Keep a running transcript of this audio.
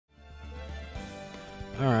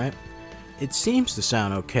Alright. It seems to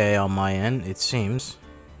sound okay on my end. It seems.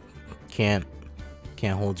 Can't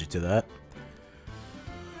hold you to that.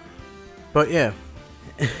 But yeah.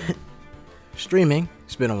 Streaming.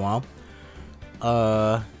 It's been a while.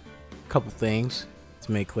 Couple things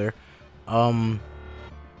to make clear. What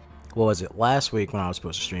was it? Last week when I was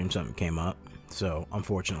supposed to stream, something came up. So,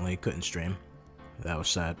 unfortunately, couldn't stream. That was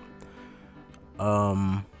sad.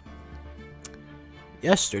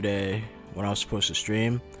 Yesterday, when I was supposed to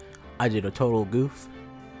stream, I did a total goof.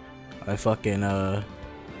 I fucking,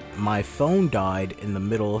 my phone died in the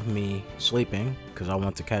middle of me sleeping, because I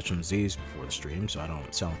want to catch some Z's before the stream, so I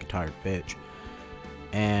don't sound like a tired bitch.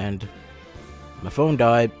 And my phone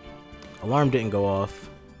died, alarm didn't go off,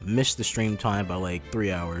 missed the stream time by like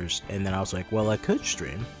 3 hours, and then I was like, well, I could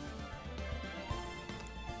stream.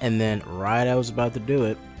 And then right as I was about to do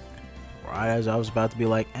it, right as I was about to be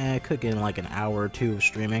like, I could get in like an hour or two of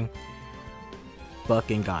streaming,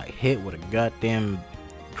 fucking got hit with a goddamn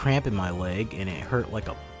cramp in my leg, and it hurt like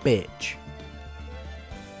a bitch.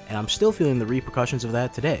 And I'm still feeling the repercussions of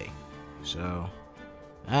that today. So,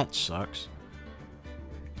 that sucks.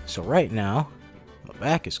 So right now, my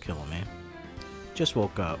back is killing me. Just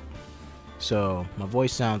woke up. So, my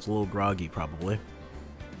voice sounds a little groggy probably.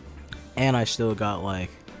 And I still got like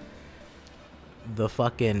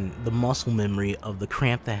the muscle memory of the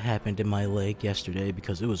cramp that happened in my leg yesterday,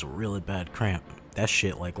 because it was a really bad cramp. That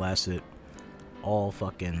shit like lasted all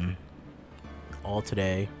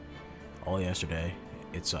today, all yesterday.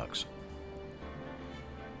 It sucks.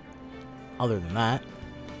 Other than that,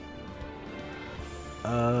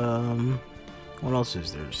 what else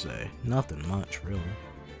is there to say? Nothing much, really.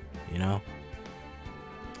 You know?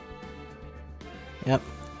 Yep.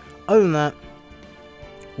 Other than that,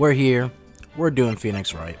 we're here. We're doing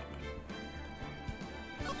Phoenix Wright.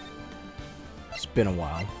 It's been a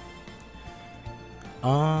while.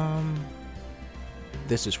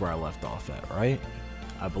 This is where I left off at, right?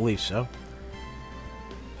 I believe so.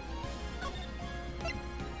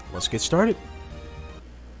 Let's get started.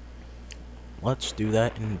 Let's do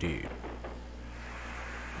that indeed.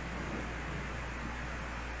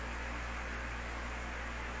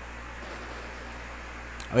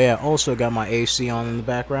 Oh yeah, also got my AC on in the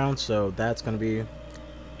background, so that's gonna be,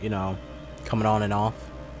 you know, coming on and off.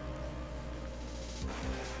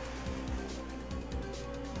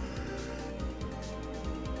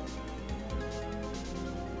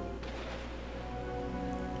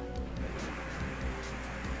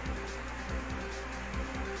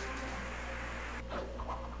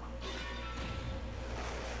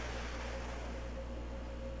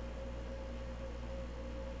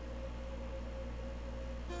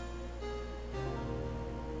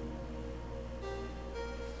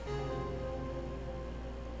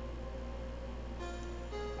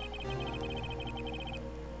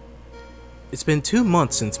 It's been 2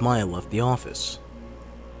 months since Maya left the office.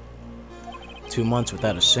 2 months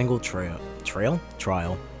without a single trial.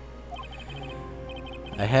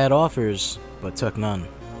 I had offers, but took none.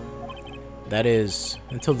 That is,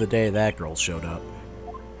 until the day that girl showed up.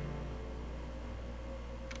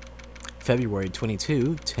 February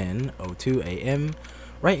 22, 10:02 a.m.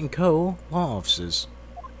 Wright & Co. Law Offices.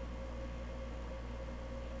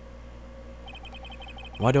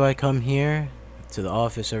 Why do I come here to the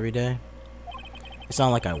office every day? It's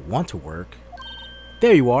not like I want to work.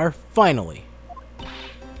 There you are, finally.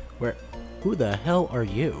 Who the hell are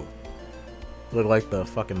you? Look like the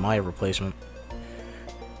fucking Maya replacement.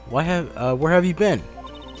 Where have you been?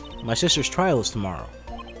 My sister's trial is tomorrow.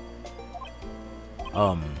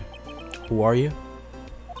 Who are you?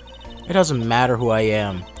 It doesn't matter who I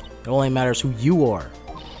am. It only matters who you are.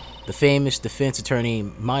 The famous defense attorney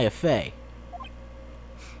Maya Fey.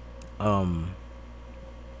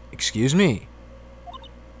 Excuse me?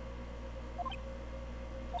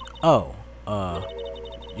 Oh,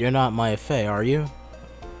 you're not Maya Fey, are you?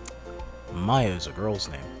 Maya is a girl's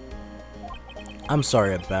name. I'm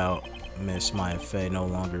sorry about Miss Maya Fey no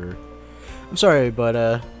longer... I'm sorry,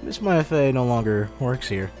 but, Miss Maya Fey no longer works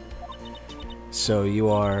here. So you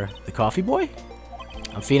are the coffee boy?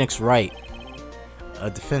 I'm Phoenix Wright,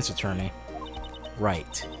 a defense attorney.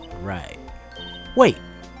 Right. Wait!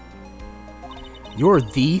 You're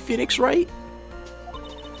the Phoenix Wright?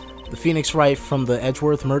 The Phoenix Wright from the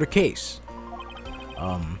Edgeworth murder case.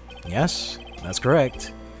 Yes, that's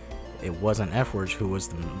correct. It wasn't Edgeworth who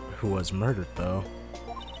was murdered, though.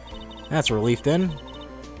 That's a relief then.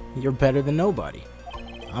 You're better than nobody.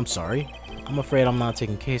 I'm sorry. I'm afraid I'm not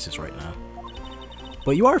taking cases right now.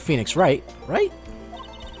 But you are Phoenix Wright, right?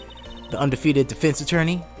 The undefeated defense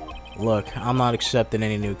attorney? Look, I'm not accepting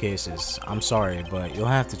any new cases. I'm sorry, but you'll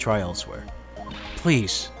have to try elsewhere.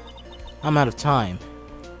 Please. I'm out of time.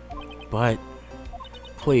 But,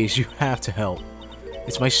 please, you have to help.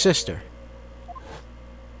 It's my sister.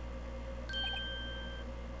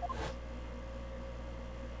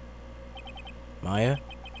 Maya?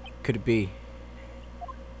 Could it be?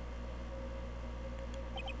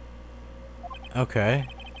 Okay,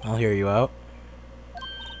 I'll hear you out.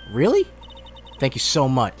 Really? Thank you so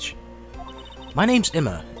much. My name's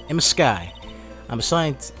Emma Sky. I'm a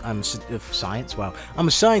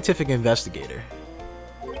scientific investigator.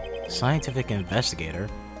 Scientific investigator?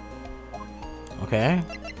 Okay.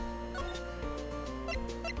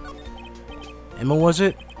 Emma, was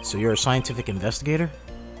it? So you're a scientific investigator?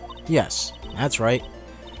 Yes, that's right.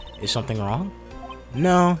 Is something wrong?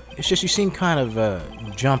 No, it's just you seem kind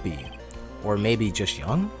of, jumpy. Or maybe just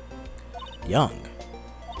young? Young.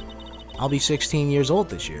 I'll be 16 years old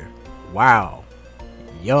this year. Wow.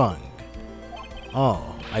 Young.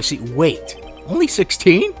 Oh, I see. Wait, only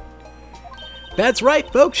 16? That's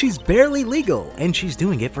right, folks. She's barely legal, and she's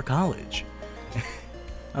doing it for college.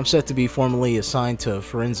 I'm set to be formally assigned to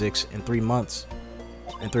forensics in 3 months.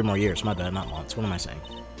 In 3 more years. My bad, not months. What am I saying?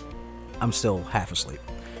 I'm still half asleep.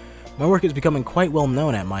 My work is becoming quite well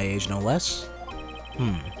known at my age, no less.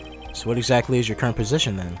 So what exactly is your current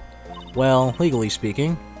position, then? Well, legally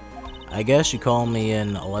speaking, I guess you call me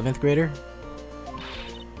an 11th grader?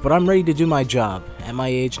 But I'm ready to do my job, at my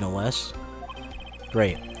age, no less.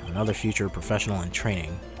 Great. Another future professional in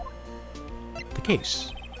training. The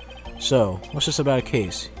case. So, what's this about a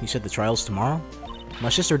case? You said the trial's tomorrow? My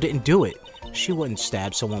sister didn't do it. She wouldn't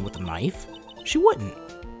stab someone with a knife. She wouldn't.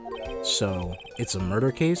 So, it's a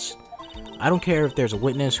murder case? I don't care if there's a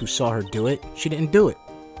witness who saw her do it. She didn't do it.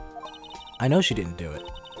 I know she didn't do it.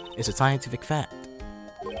 It's a scientific fact.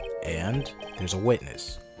 And there's a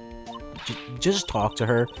witness. Just talk to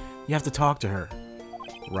her. You have to talk to her.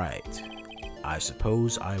 Right. I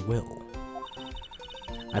suppose I will.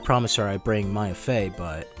 I promised her I'd bring Maya Fey,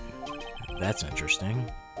 but that's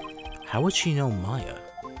interesting. How would she know Maya?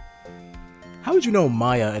 How would you know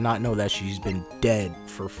Maya and not know that she's been dead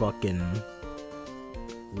for fucking...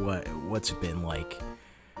 What's it been like?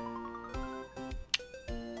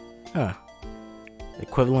 Huh.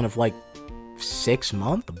 Equivalent of like 6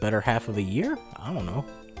 months? A better half of a year? I don't know.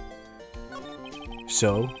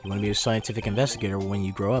 So, you want to be a scientific investigator when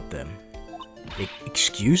you grow up then?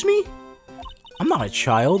 Excuse me? I'm not a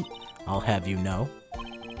child, I'll have you know.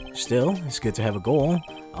 Still, it's good to have a goal.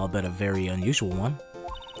 I'll bet a very unusual one.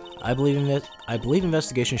 I believe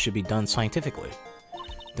investigation should be done scientifically.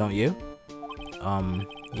 Don't you?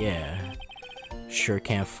 Yeah. Sure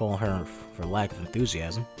can't fault her for lack of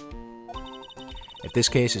enthusiasm. If this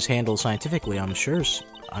case is handled scientifically, I'm sure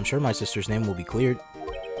my sister's name will be cleared.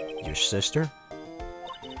 Your sister?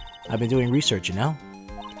 I've been doing research, you know?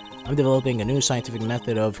 I'm developing a new scientific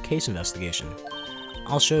method of case investigation.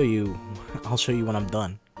 I'll show you when I'm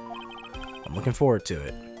done. I'm looking forward to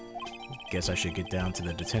it. Guess I should get down to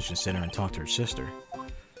the detention center and talk to her sister.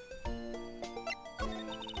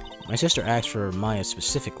 My sister asked for Maya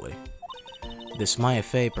specifically. This Maya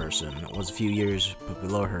Fey person was a few years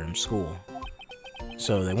below her in school.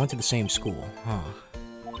 So they went to the same school, huh?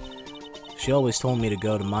 She always told me to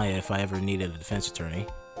go to Maya if I ever needed a defense attorney.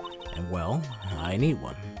 And well, I need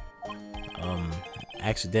one.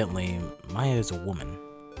 Accidentally, Maya is a woman.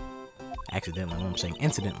 Accidentally, what I'm saying,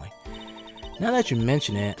 incidentally. Now that you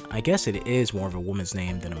mention it, I guess it is more of a woman's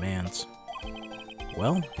name than a man's.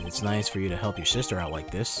 Well, it's nice for you to help your sister out like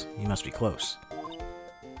this. You must be close.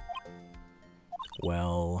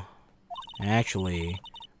 Well, actually,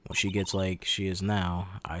 when she gets like she is now,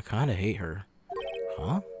 I kinda hate her.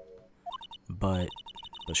 Huh? But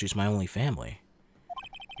she's my only family.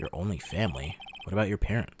 Your only family? What about your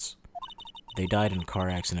parents? They died in a car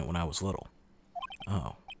accident when I was little.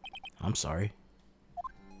 Oh, I'm sorry.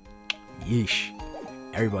 Yeesh.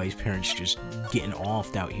 Everybody's parents just getting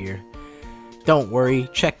offed out here. Don't worry,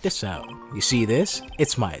 check this out. You see this?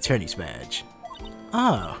 It's my attorney's badge.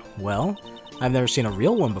 Ah, well, I've never seen a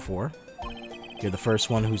real one before. You're the first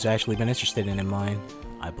one who's actually been interested in mine.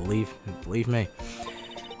 I believe me.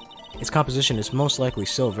 Its composition is most likely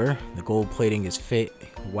silver. The gold plating is fit.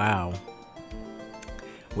 Wow.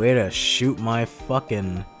 Way to shoot my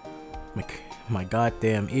fucking... my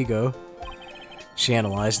goddamn ego. She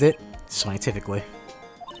analyzed it scientifically.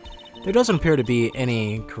 There doesn't appear to be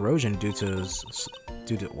any corrosion due to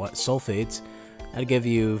what? Sulfates. I'd give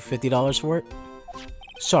you $50 for it.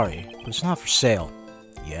 Sorry, but it's not for sale.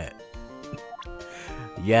 Yet.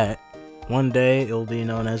 Yet. One day, it will be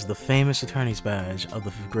known as the famous attorney's badge of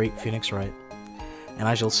the great Phoenix Wright. And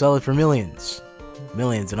I shall sell it for millions.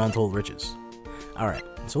 Millions in untold riches. Alright.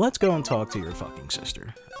 So let's go and talk to your fucking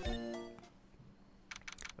sister.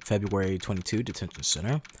 February 22, Detention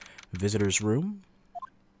Center. Visitor's room.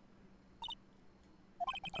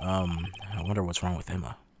 I wonder what's wrong with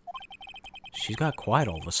Emma. She's got quiet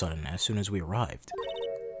all of a sudden as soon as we arrived.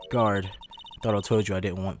 Guard, thought I told you I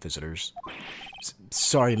didn't want visitors.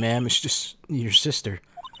 Sorry, ma'am, it's just your sister.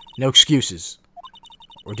 No excuses.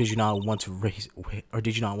 Or did you not want to raise? Or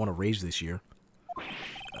did you not want to raise this year?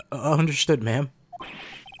 Understood, ma'am.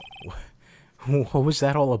 What was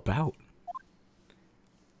that all about?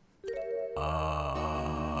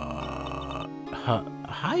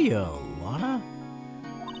 Hiya, Lana?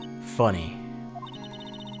 Funny.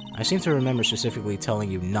 I seem to remember specifically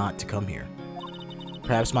telling you not to come here.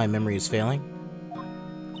 Perhaps my memory is failing?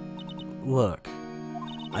 Look,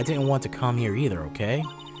 I didn't want to come here either, okay?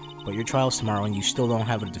 But your trial's tomorrow and you still don't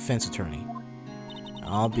have a defense attorney.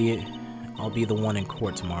 I'll be the one in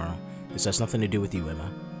court tomorrow. This has nothing to do with you,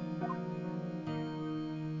 Emma.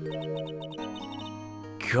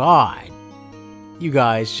 God. You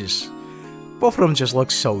guys just... Both of them just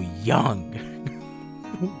look so young.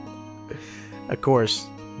 Of course,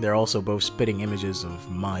 they're also both spitting images of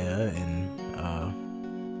Maya and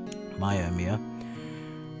Mia.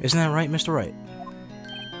 Isn't that right, Mr. Wright?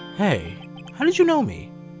 Hey, how did you know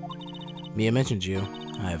me? Mia mentioned you.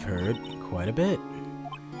 I've heard quite a bit.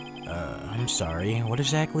 I'm sorry, what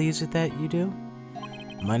exactly is it that you do?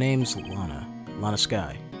 My name's Lana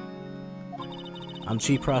Sky. I'm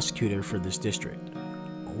chief prosecutor for this district.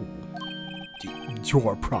 Oh,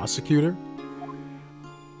 you're a prosecutor?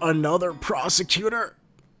 Another prosecutor?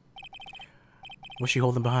 What's she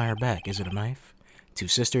holding behind her back? Is it a knife? Two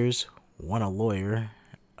sisters, one a lawyer.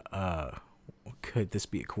 Could this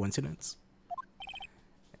be a coincidence?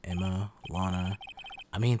 Emma, Lana,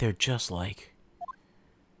 I mean, they're just like...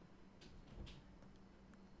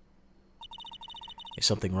 Is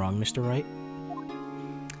something wrong, Mr. Wright?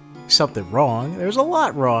 Something wrong? There's a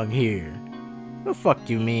lot wrong here. What the fuck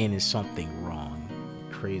do you mean is something wrong?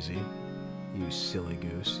 Crazy. You silly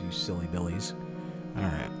goose. You silly billies.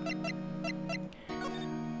 Alright.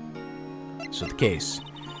 So the case.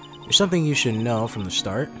 There's something you should know from the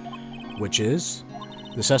start, which is...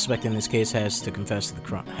 The suspect in this case has confessed to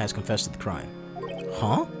the crime.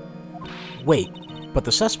 Huh? Wait, but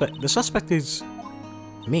the suspect is...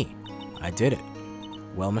 me. I did it.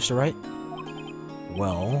 Well, Mr. Wright?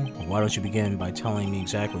 Well, why don't you begin by telling me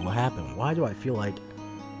exactly what happened? Why do I feel like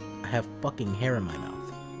I have fucking hair in my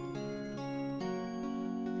mouth?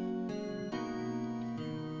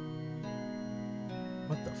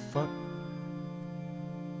 What the fuck?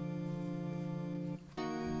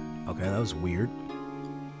 Okay, that was weird.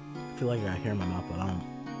 I feel like I got hair in my mouth, but I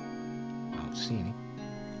don't see any.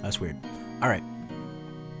 That's weird. Alright.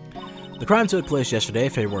 The crime took place yesterday,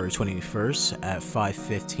 February 21st at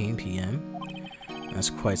 5:15 p.m.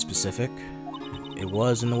 That's quite specific. It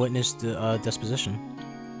was in the witness disposition.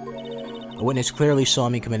 A witness clearly saw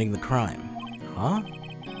me committing the crime. Huh?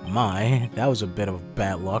 My, that was a bit of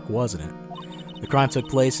bad luck, wasn't it? The crime took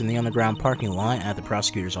place in the underground parking lot at the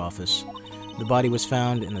prosecutor's office. The body was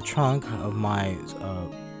found in the trunk of my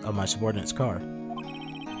subordinate's car.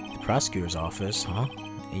 The prosecutor's office, huh?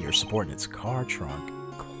 In your subordinate's car trunk.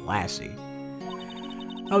 Classy.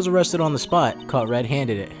 I was arrested on the spot, caught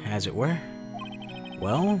red-handed, as it were.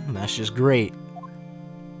 Well, that's just great.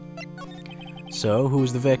 So,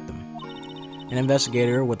 who's the victim? An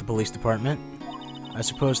investigator with the police department. I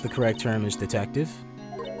suppose the correct term is detective.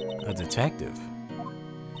 A detective?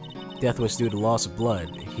 Death was due to loss of blood.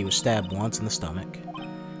 He was stabbed once in the stomach.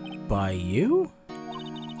 By you?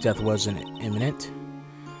 Death wasn't imminent.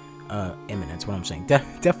 Imminent, what I'm saying.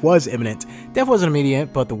 Death was imminent. Death wasn't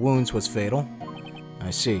immediate, but the wounds was fatal. I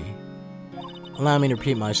see. Allow me to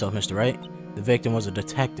repeat myself, Mr. Wright. The victim was a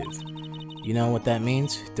detective. You know what that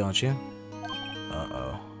means, don't you?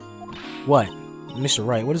 Uh-oh. What? Mr.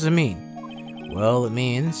 Wright, what does it mean? Well, it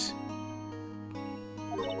means...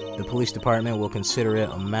 the police department will consider it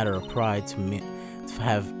a matter of pride to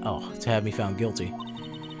have me found guilty.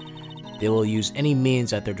 They will use any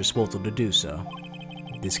means at their disposal to do so.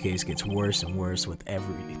 This case gets worse and worse with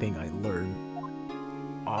everything I learn.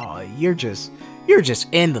 Oh, you're just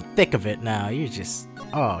in the thick of it now. You're just...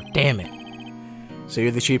 oh, damn it. So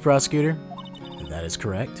you're the chief prosecutor? That is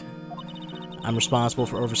correct. I'm responsible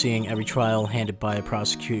for overseeing every trial handled by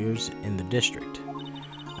prosecutors in the district.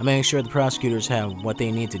 I make sure the prosecutors have what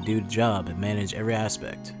they need to do the job and manage every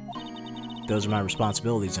aspect. Those are my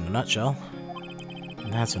responsibilities in a nutshell.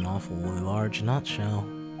 And that's an awfully large nutshell.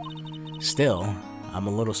 Still, I'm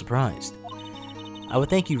a little surprised. I would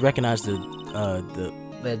think you recognize I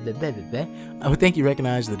would think you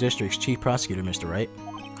recognize the district's chief prosecutor, Mr. Wright.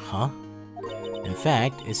 Huh? In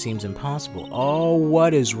fact, it seems impossible. Oh,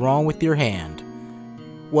 what is wrong with your hand?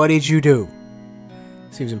 What did you do?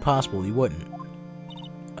 Seems impossible you wouldn't.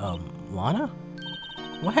 Lana?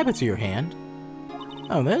 What happened to your hand?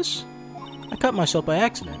 Oh, this? I cut myself by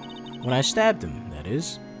accident. When I stabbed him, that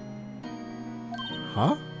is.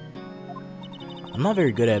 Huh? I'm not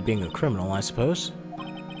very good at being a criminal, I suppose.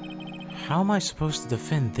 How am I supposed to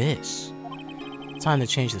defend this? Time to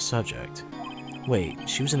change the subject. Wait,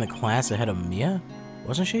 she was in the class ahead of Mia?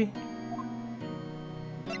 Wasn't she?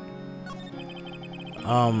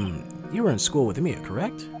 You were in school with Mia,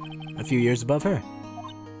 correct? A few years above her.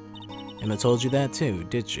 Emma told you that too,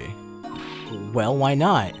 did she? Well, why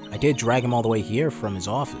not? I did drag him all the way here from his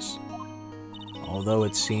office. Although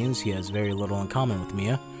it seems he has very little in common with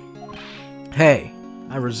Mia. Hey,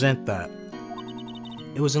 I resent that.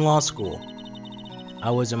 It was in law school.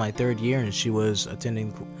 I was in my 3rd year and she was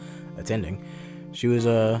attending. She was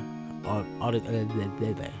it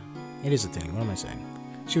is attending, what am I saying?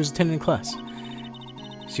 She was attending class.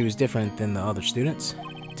 She was different than the other students.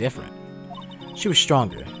 Different. She was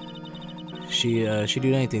stronger. She'd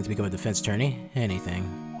do anything to become a defense attorney. Anything.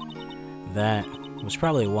 That was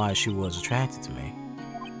probably why she was attracted to me.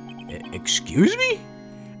 Excuse me?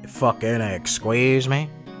 Fucking excuse me?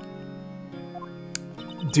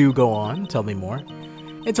 Do go on, tell me more.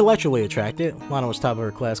 Intellectually attracted, Lana was top of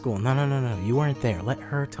her class school. No, you weren't there. Let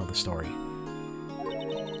her tell the story.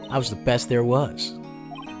 I was the best there was.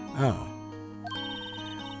 Oh.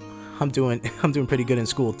 I'm doing pretty good in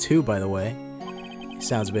school too, by the way. It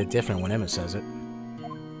sounds a bit different when Emma says it.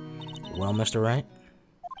 Well, Mr. Wright?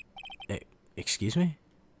 Excuse me?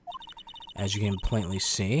 As you can plainly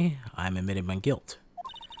see, I'm admitting my guilt.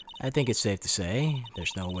 I think it's safe to say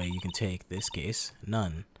there's no way you can take this case.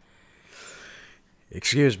 None.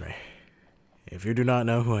 Excuse me. If you do not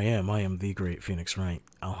know who I am the great Phoenix Wright.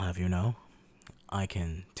 I'll have you know, I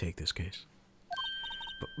can take this case.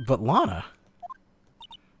 But Lana!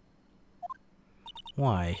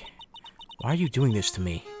 Why? Why are you doing this to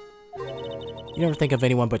me? You never think of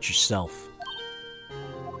anyone but yourself.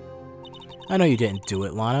 I know you didn't do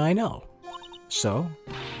it, Lana, I know. So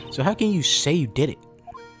how can you say you did it?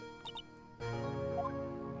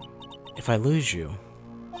 If I lose you,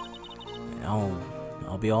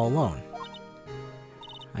 I'll be all alone.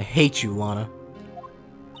 I hate you, Lana.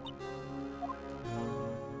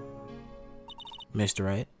 Mr.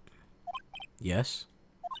 Wright? Yes?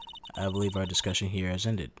 I believe our discussion here has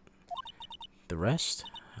ended. The rest,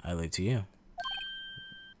 I leave to you.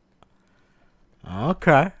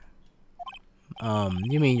 Okay.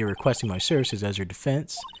 You mean you're requesting my services as your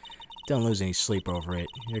defense? Don't lose any sleep over it.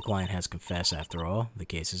 Your client has confessed after all. The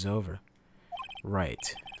case is over.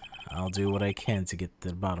 Right. I'll do what I can to get to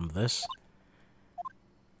the bottom of this.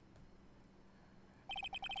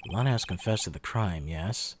 Lana has confessed to the crime,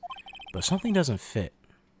 yes, but something doesn't fit.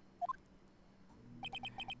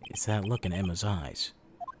 It's that look in Emma's eyes.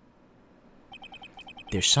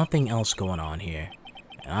 There's something else going on here,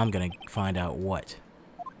 and I'm gonna find out what.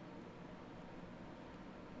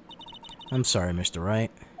 I'm sorry, Mr.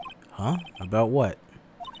 Wright. Huh? About what?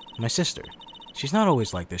 My sister. She's not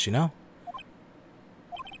always like this, you know?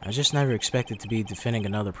 I just never expected to be defending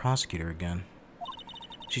another prosecutor again.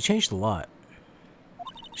 She changed a lot.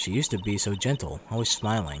 She used to be so gentle, always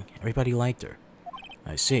smiling. Everybody liked her.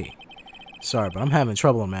 I see. Sorry, but I'm having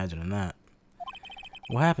trouble imagining that.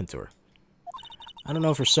 What happened to her? I don't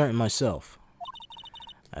know for certain myself.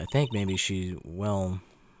 I think maybe she, well...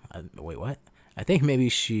 wait, what? I think maybe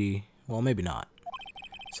she... well, maybe not.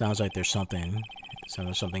 Sounds like there's something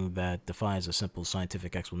that defies a simple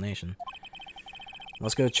scientific explanation.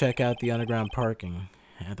 Let's go check out the underground parking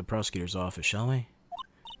at the prosecutor's office, shall we?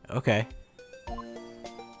 Okay.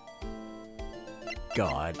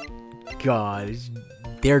 God.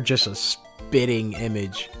 They're just a spitting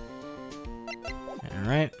image.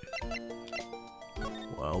 Alright.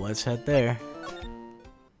 Well, let's head there.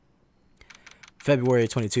 February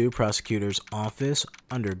 22, prosecutor's office,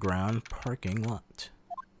 underground parking lot.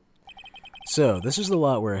 So, this is the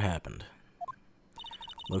lot where it happened.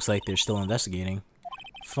 Looks like they're still investigating.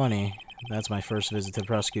 Funny, that's my first visit to the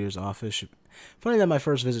prosecutor's office. Funny that my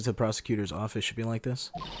first visit to the prosecutor's office should be like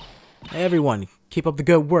this. Hey everyone, keep up the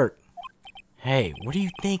good work. Hey, what are you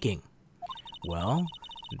thinking? Well,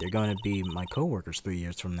 they're going to be my co-workers 3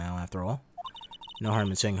 years from now, after all. No harm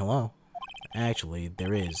in saying hello. Actually,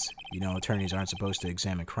 there is. You know, attorneys aren't supposed to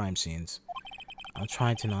examine crime scenes. I'm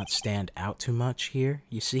trying to not stand out too much here,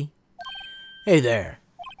 you see? Hey there!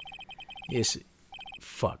 Yes,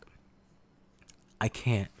 fuck. I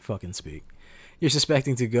can't fucking speak. You're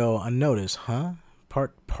suspecting to go unnoticed, huh?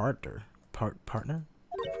 Partner?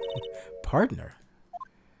 Partner?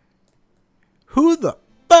 Who the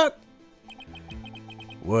fuck?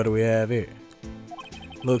 What do we have here?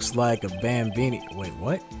 Looks like a bambini. Wait,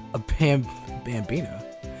 what? A bambino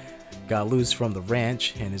got loose from the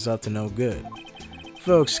ranch and is up to no good.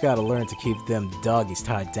 Folks gotta learn to keep them doggies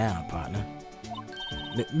tied down, partner.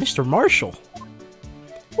 Mr. Marshall?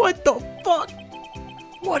 What the fuck?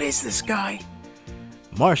 What is this guy?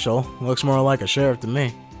 Marshall looks more like a sheriff to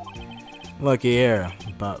me. Looky here,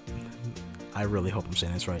 but I really hope I'm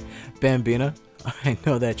saying this right. Bambina,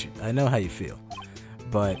 I know how you feel,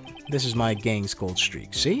 but this is my gang's gold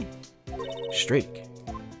streak. See? Streak.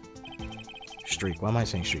 Streak. Why am I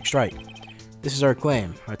saying streak? Strike. This is our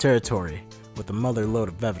claim, our territory, with a mother load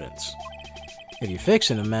of evidence. If you're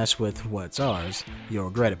fixing to mess with what's ours, you'll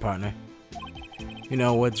regret it, partner. You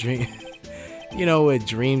know what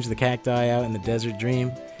dreams the cacti out in the desert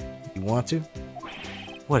dream? You want to?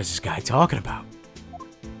 What is this guy talking about?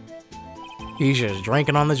 He's just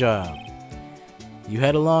drinking on the job. You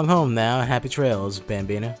head along home now. Happy trails,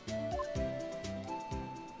 Bambina.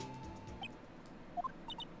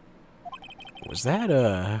 Was that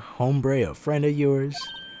a hombre, a friend of yours?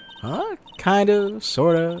 Huh? Kinda,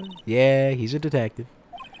 sorta. Yeah, he's a detective.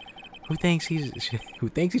 Who thinks he's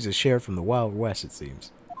a sheriff from the Wild West, it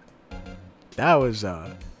seems. That was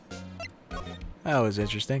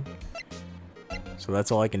interesting. So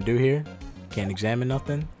that's all I can do here? Can't examine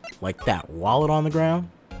nothing? Like that wallet on the ground?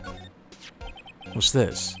 What's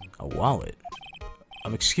this? A wallet?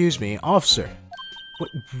 Excuse me, officer.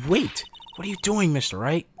 Wait! What are you doing, Mr.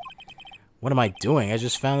 Wright? What am I doing? I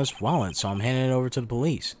just found this wallet, so I'm handing it over to the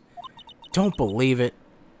police. Don't believe it.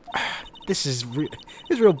 This is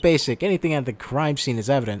real basic. Anything at the crime scene is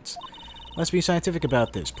evidence. Let's be scientific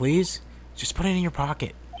about this, please. Just put it in your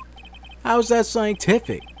pocket. How is that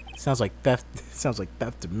scientific? Sounds like theft. Sounds like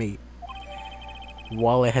theft to me.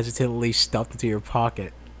 Wallet hesitantly stuffed into your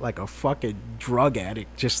pocket like a fucking drug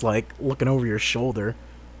addict, just like looking over your shoulder.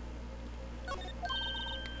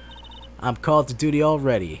 I'm called to duty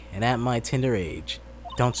already, and at my tender age.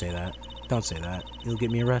 Don't say that. Don't say that. You'll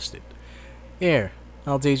get me arrested. Here,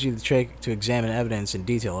 I'll teach you the trick to examine evidence in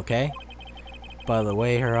detail, okay? By the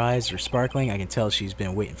way her eyes are sparkling, I can tell she's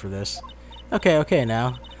been waiting for this. Okay,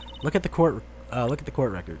 now. Look at the court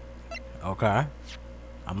record. Okay.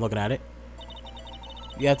 I'm looking at it.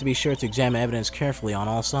 You have to be sure to examine evidence carefully on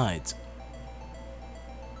all sides.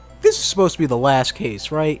 This is supposed to be the last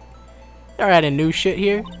case, right? They're adding new shit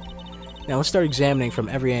here. Now let's start examining from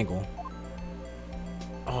every angle.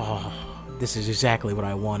 Oh, this is exactly what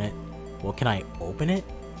I wanted. Well, can I open it?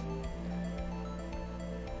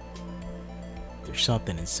 There's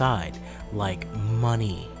something inside, like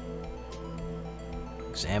money.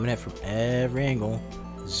 Examine it from every angle.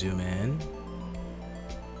 Zoom in.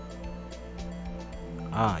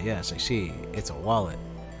 Ah, yes, I see. It's a wallet.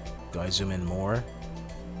 Do I zoom in more?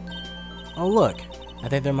 Oh, look. I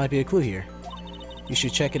think there might be a clue here. You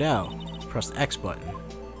should check it out. Press the X button.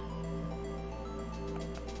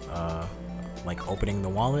 Like opening the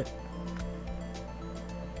wallet?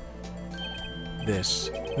 This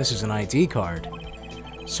is an ID card.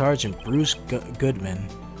 Sergeant Bruce Goodman.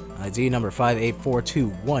 ID number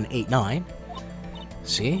 5842189.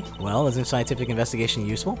 See? Well, isn't scientific investigation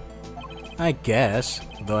useful? I guess,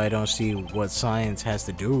 though I don't see what science has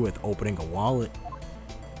to do with opening a wallet.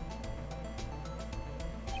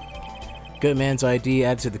 Goodman's ID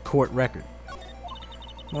added to the court record.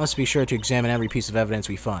 Let's be sure to examine every piece of evidence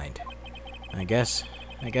we find. I guess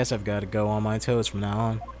I've got to go on my toes from now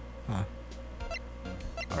on. Huh.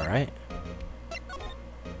 Alright.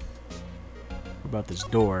 What about this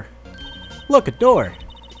door? Look, a door!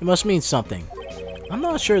 It must mean something. I'm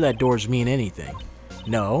not sure that doors mean anything.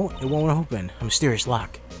 No, it won't open. A mysterious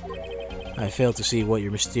lock. I fail to see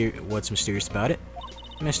what's mysterious about it.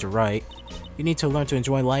 Mr. Wright, you need to learn to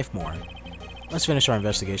enjoy life more. Let's finish our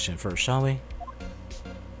investigation first, shall we?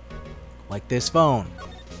 Like this phone.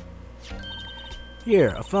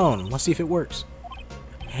 Here, a phone. Let's see if it works.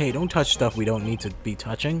 Hey, don't touch stuff we don't need to be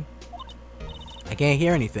touching. I can't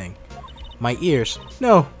hear anything. My ears.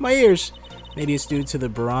 No, my ears! Maybe it's due to the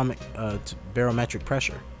barometric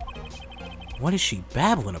pressure. What is she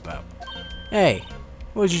babbling about? Hey,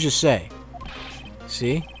 what did you just say?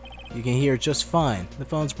 See? You can hear just fine. The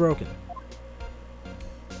phone's broken.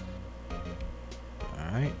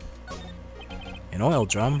 Alright. An oil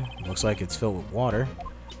drum. Looks like it's filled with water.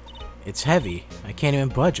 It's heavy. I can't even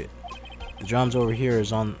budge it. The drum's over here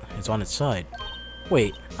it's on its side.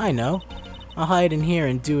 Wait, I know. I'll hide in here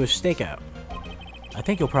and do a stakeout. I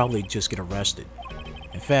think you'll probably just get arrested.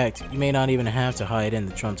 In fact, you may not even have to hide in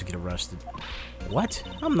the drum to get arrested. What?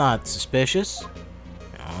 I'm not suspicious.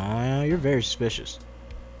 you're very suspicious.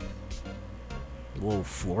 A little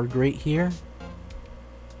floor grate here.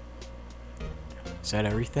 Is that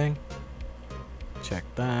everything? Check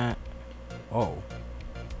that. Oh.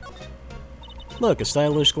 Look, a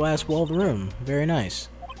stylish glass walled room. Very nice.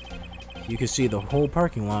 You can see the whole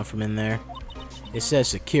parking lot from in there. It says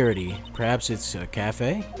security. Perhaps it's a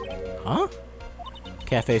cafe? Huh?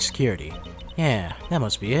 Cafe security. Yeah, that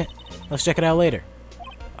must be it. Let's check it out later.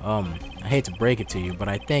 I hate to break it to you, but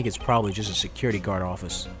I think it's probably just a security guard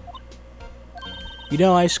office. You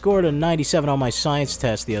know, I scored a 97 on my science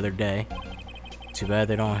test the other day. Too bad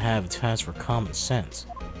they don't have a test for common sense.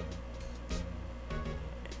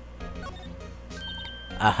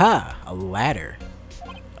 Aha! A ladder.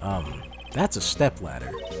 That's a step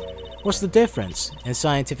ladder. What's the difference? In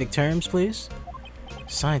scientific terms, please?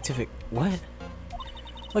 Scientific... what?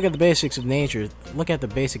 Look at the basics of nature. Look at the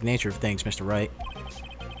basic nature of things, Mr. Wright.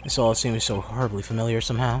 This all seems so horribly familiar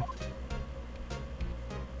somehow.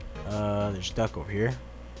 There's a duck over here.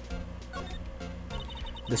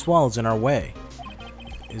 This wall is in our way.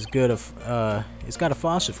 It's got a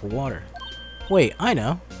faucet for water. Wait, I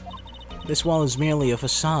know. This wall is merely a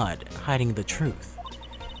facade, hiding the truth.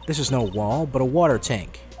 This is no wall, but a water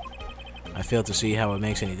tank. I fail to see how it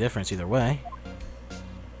makes any difference either way.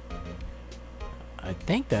 I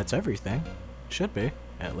think that's everything. Should be,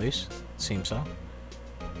 at least. Seems so.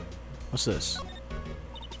 What's this?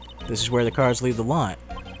 This is where the cars leave the lot.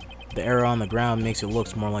 The arrow on the ground makes it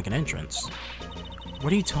look more like an entrance.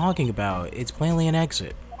 What are you talking about? It's plainly an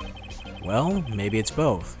exit. Well, maybe it's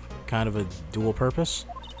both. Kind of a dual purpose.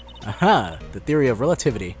 Aha! The theory of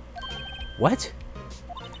relativity. What?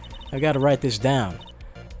 I gotta write this down.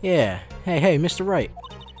 Yeah. Hey, Mr. Wright.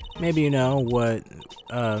 Maybe you know what...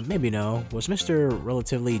 maybe you know, was Mr.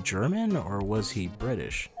 Relatively German, or was he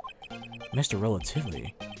British? Mr.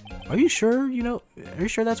 Relatively? Are you sure, are you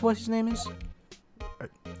sure that's what his name is?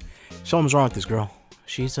 Something's wrong with this girl.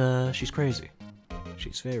 She's crazy.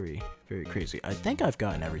 She's very, very crazy. I think I've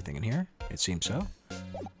gotten everything in here. It seems so.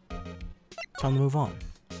 Time to move on.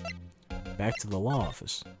 Back to the law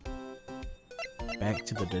office. Back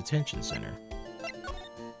to the detention center.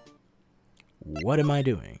 What am I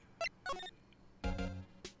doing?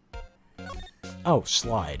 Oh,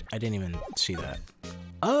 slide. I didn't even see that.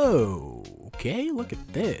 Oh, okay, look at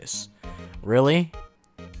this. Really?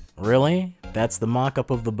 Really? That's the mock-up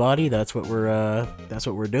of the body? That's what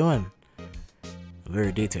we're doing.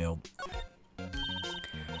 Very detailed.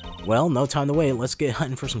 Well, no time to wait. Let's get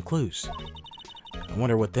hunting for some clues. I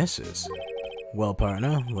wonder what this is. Well,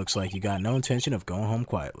 partner, looks like you got no intention of going home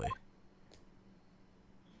quietly.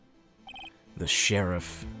 The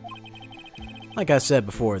sheriff. Like I said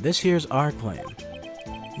before, this here's our claim.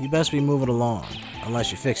 You best be moving along,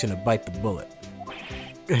 unless you're fixing to bite the bullet.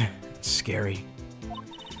 It's scary.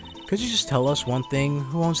 Could you just tell us one thing?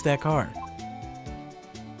 Who owns that car?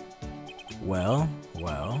 Well,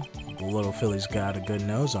 the little filly's got a good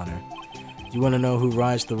nose on her. You want to know who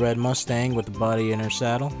rides the red Mustang with the body in her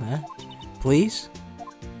saddle, eh? Please?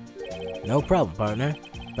 No problem, partner.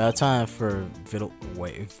 About time for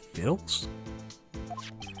fiddles?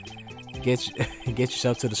 Get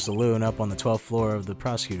yourself to the saloon up on the 12th floor of the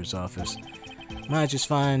prosecutor's office. Might just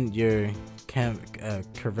find your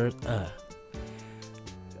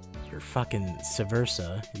fucking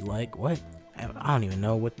Seversa. You like what? I don't even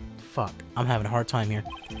know what. Fuck. I'm having a hard time here.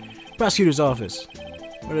 Prosecutor's office.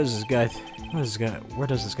 Where does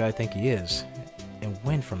this guy think he is? And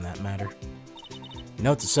when, from that matter?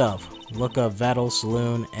 Note to self: look up Vattel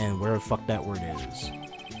Saloon and wherever the fuck that word is.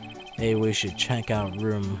 Hey, we should check out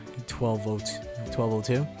room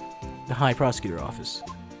 1202, the High Prosecutor office.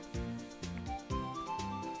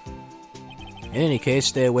 In any case,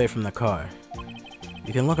 stay away from the car.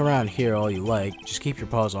 You can look around here all you like, just keep your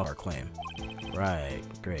paws off our claim. Right,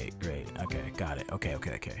 great. Okay, got it. Okay.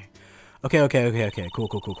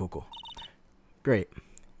 Cool. Great.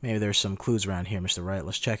 Maybe there's some clues around here, Mr. Wright.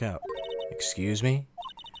 Let's check out. Excuse me?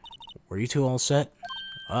 Were you two all set?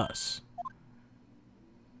 Us.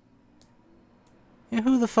 And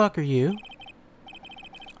who the fuck are you?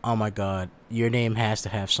 Oh my god, your name has to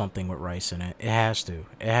have something with rice in it. It has to.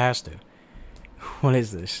 What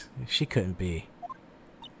is this? She couldn't be.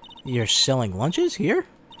 You're selling lunches here?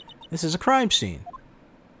 This is a crime scene.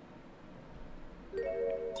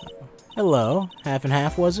 Hello, half and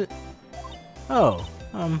half, was it? Oh,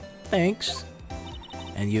 thanks.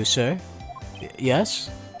 And you, sir? Yes?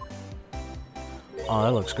 Oh,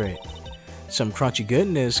 that looks great. Some crunchy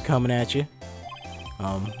goodness coming at you.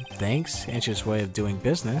 Thanks. Anxious way of doing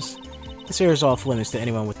business. This area is off limits to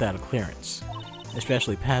anyone without a clearance,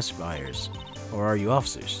 especially pacifiers. Or are you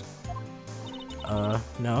officers?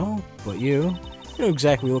 No, but you don't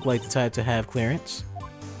exactly look like the type to have clearance.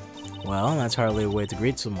 Well, that's hardly a way to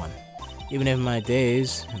greet someone. Even in my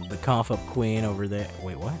days, the cough-up queen over there...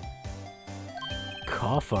 Wait, what?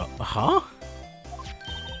 Cough-up? Huh?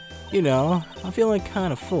 You know, I'm feeling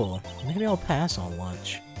kind of full. Maybe I'll pass on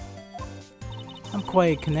lunch. I'm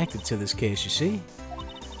quite connected to this case, you see?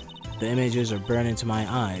 The images are burned into my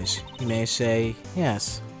eyes. You may say,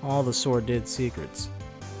 yes, all the sordid secrets.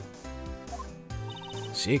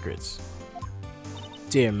 Secrets?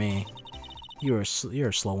 Dear me, you're a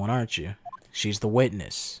slow one, aren't you? She's the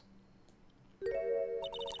witness.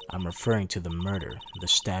 I'm referring to the murder, the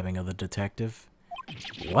stabbing of the detective.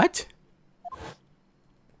 What?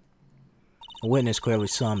 A witness clearly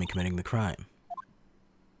saw me committing the crime.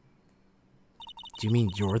 Do you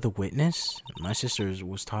mean you're the witness my sister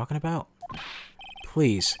was talking about?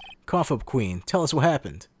 Please, cough up queen, tell us what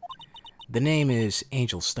happened. The name is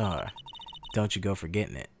Angel Star. Don't you go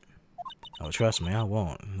forgetting it. Oh, trust me, I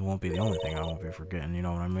won't. It won't be the only thing I won't be forgetting, you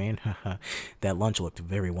know what I mean? That lunch looked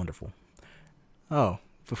very wonderful. Oh,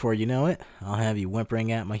 before you know it, I'll have you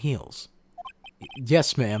whimpering at my heels.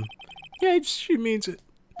 Yes, ma'am. Yeah, she means it.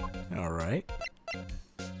 Alright.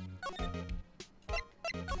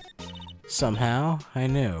 Somehow, I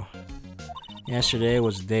knew. Yesterday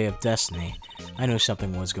was a day of destiny. I knew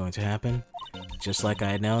something was going to happen. Just like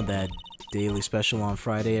I know that daily special on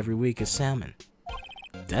Friday every week is salmon.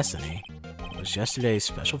 Destiny? Was yesterday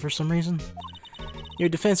special for some reason? You're a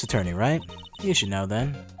defense attorney, right? You should know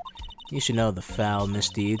then. You should know the foul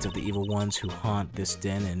misdeeds of the evil ones who haunt this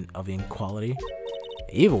den of inequality.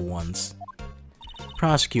 Evil ones?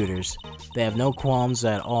 Prosecutors. They have no qualms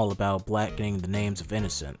at all about blackening the names of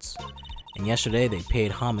innocents. And yesterday they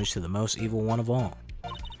paid homage to the most evil one of all.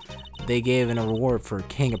 They gave in a reward for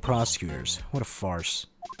king of prosecutors. What a farce.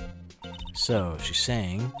 So, she's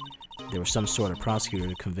saying there was some sort of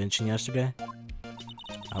prosecutor convention yesterday?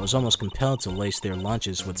 I was almost compelled to lace their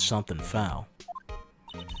lunches with something foul.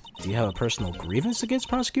 Do you have a personal grievance against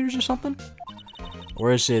prosecutors or something?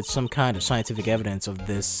 Or is it some kind of scientific evidence of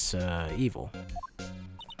this, evil?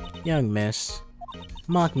 Young miss,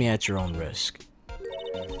 mock me at your own risk.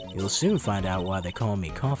 You'll soon find out why they call me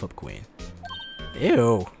Cough-Up Queen.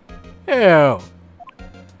 Ew. Ew.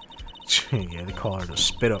 Yeah, they call her the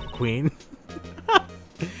Spit-Up Queen.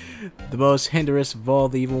 The most hinderous of all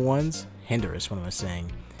the evil ones. Hinderous, what am I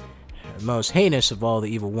saying? The most heinous of all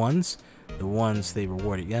the evil ones. The ones they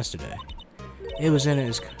rewarded yesterday. It was in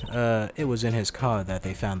his car that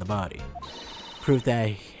they found the body. Proof that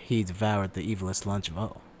he devoured the evilest lunch of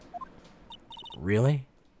all. Really?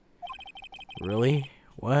 Really?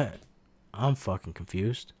 What? I'm fucking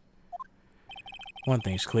confused. One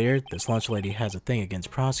thing's clear, this lunch lady has a thing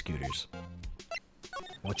against prosecutors.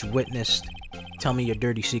 What you witnessed? Tell me your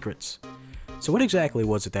dirty secrets. So what exactly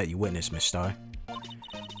was it that you witnessed, Miss Star?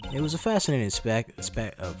 It was a fascinating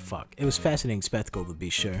fascinating spectacle to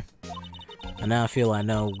be sure. And now I feel I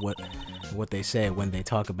know what they say when they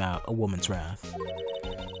talk about a woman's wrath.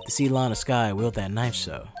 To see Lana Skye wield that knife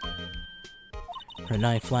so. Her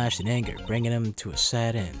knife flashed in anger, bringing him to a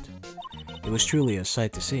sad end. It was truly a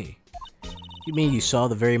sight to see. You mean you saw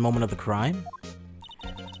the very moment of the crime?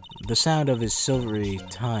 The sound of his silvery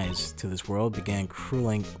ties to this world began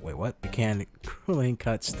crueling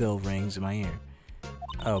cut still rings in my ear.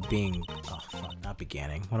 Not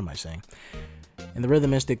beginning. What am I saying? And the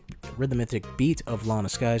rhythmic beat of Lana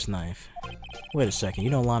Skye's knife. Wait a second,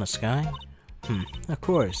 you know Lana Skye? Of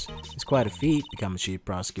course. It's quite a feat becoming chief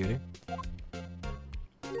prosecutor.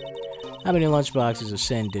 How many lunchboxes of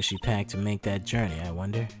sin does she pack to make that journey, I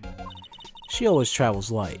wonder? She always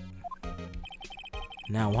travels light.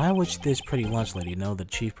 Now, why would this pretty lunch lady know the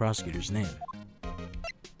chief prosecutor's name?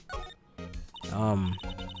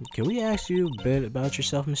 Can we ask you a bit about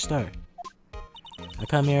yourself, Miss Star? I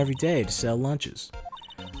come here every day to sell lunches.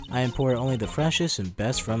 I import only the freshest and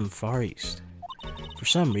best from the Far East. For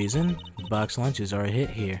some reason, the box lunches are a hit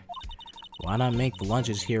here. Why not make the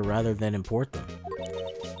lunches here rather than import them?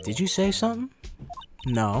 Did you say something?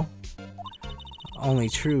 No. Only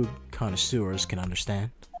true connoisseurs can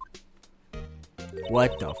understand.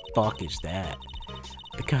 What the fuck is that?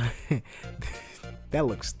 That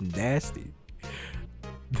looks nasty.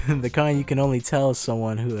 The kind you can only tell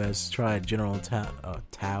someone who has tried General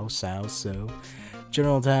Tao's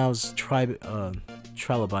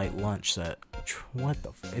trilobite lunch set. What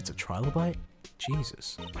the it's a trilobite?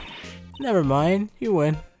 Jesus. Never mind, you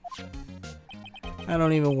win. I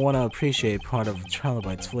don't even want to appreciate part of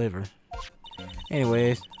trilobite's flavor.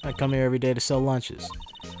 Anyways, I come here every day to sell lunches.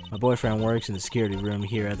 My boyfriend works in the security room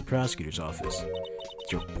here at the prosecutor's office.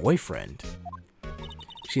 Your boyfriend?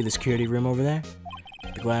 See the security room over there?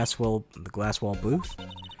 The glass wall booth?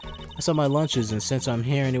 I saw my lunches, and since I'm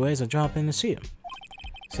here anyways, I'll drop in to see him.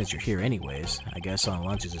 Since you're here anyways, I guess on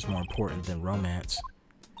lunches is more important than romance.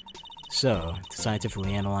 So, to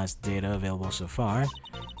scientifically analyze the data available so far,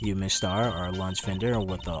 you, Miss Star, are a lunch vendor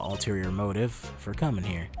with the ulterior motive for coming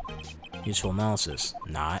here. Useful analysis.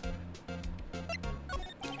 Not.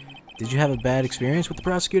 Did you have a bad experience with the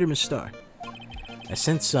prosecutor, Miss Star? I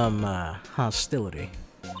sense some, hostility.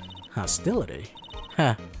 Hostility?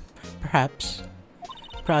 Huh. Perhaps.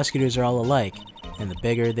 Prosecutors are all alike, and the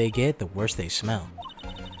bigger they get, the worse they smell.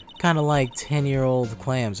 Kinda like 10-year-old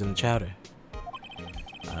clams in the chowder.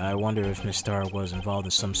 I wonder if Miss Star was involved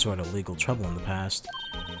in some sort of legal trouble in the past.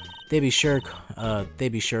 They'd be sure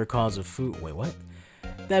cause of food. Wait, what?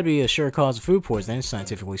 That'd be a sure cause of food poisoning,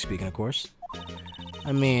 scientifically speaking, of course.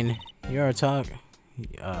 I mean, you're talking.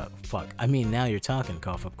 Fuck. I mean, now you're talking,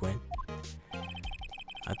 cough up Queen.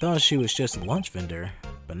 I thought she was just a lunch vendor,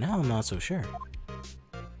 but now I'm not so sure.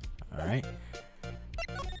 Alright.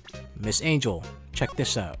 Miss Angel, check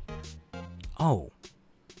this out. Oh.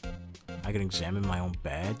 I can examine my own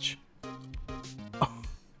badge. Oh,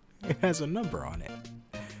 it has a number on it.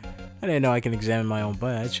 I didn't know I can examine my own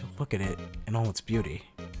badge. Look at it in all its beauty.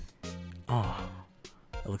 Oh,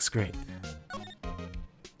 it looks great.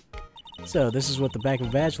 So, this is what the back of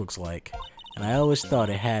a badge looks like. And I always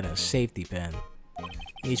thought it had a safety pin.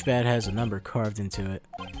 Each badge has a number carved into it.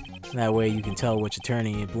 That way you can tell which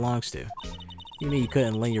attorney it belongs to. You mean you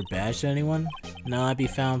couldn't lend your badge to anyone? No, I'd be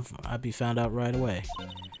found out right away.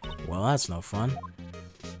 Well, that's no fun.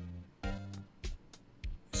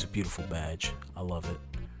 It's a beautiful badge. I love it.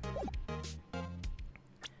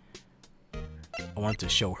 I want to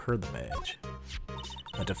show her the badge.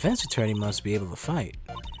 A defense attorney must be able to fight.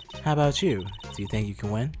 How about you? Do you think you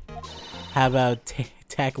can win? How about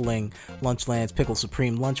tackling Lunchland's Pickle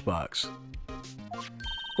Supreme lunchbox?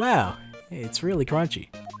 Wow, it's really crunchy.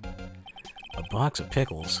 A box of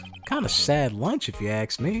pickles. Kinda sad lunch if you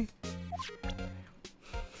ask me.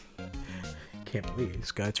 Can't believe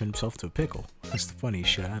this guy turned himself to a pickle. That's the funniest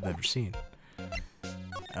shit I've ever seen.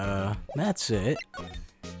 That's it.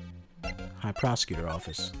 High Prosecutor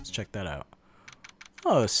Office. Let's check that out.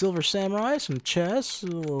 Oh, a Silver Samurai, some chess, a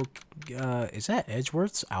little, is that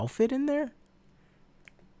Edgeworth's outfit in there?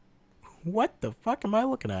 What the fuck am I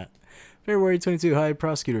looking at? February 22, High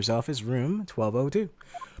Prosecutor's Office, room 1202.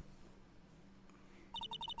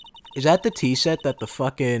 Is that the tea set that the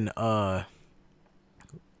fucking,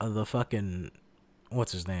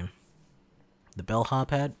 what's his name? The bellhop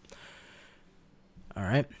had?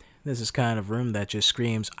 Alright. This is kind of room that just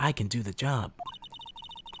screams, I can do the job.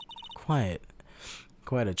 Quiet.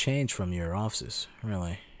 Quite a change from your offices,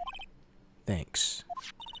 really. Thanks.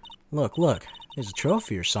 Look, look. There's a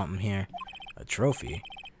trophy or something here. A trophy?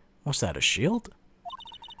 What's that, a shield?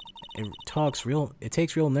 It takes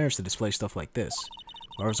real nerves to display stuff like this.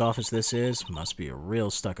 Whoever's office this is must be a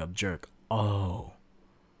real stuck-up jerk. Oh.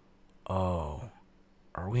 Oh.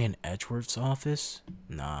 Are we in Edgeworth's office?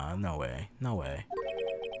 Nah, no way. No way.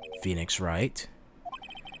 Phoenix Wright.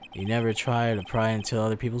 You never try to pry into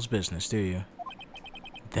other people's business, do you?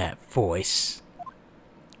 That voice.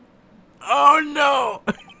 Oh no!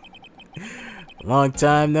 Long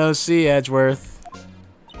time no see, Edgeworth.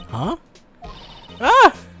 Huh?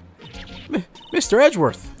 Ah! Mr.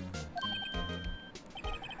 Edgeworth!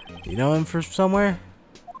 You know him from somewhere?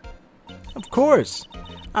 Of course!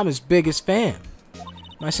 I'm his biggest fan.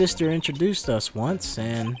 My sister introduced us once,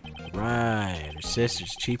 and... Right, her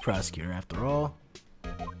sister's chief prosecutor after all.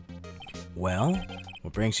 Well,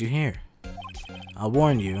 what brings you here? I'll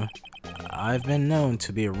warn you, I've been known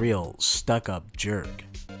to be a real stuck-up jerk.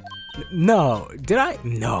 No, did I?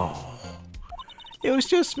 No. It was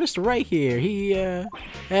just Mr. Wright here. He,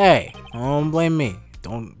 Hey, don't blame me.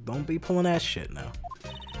 Don't be pulling that shit now.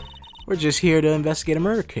 We're just here to investigate a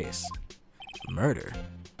murder case. Murder?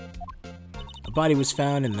 A body was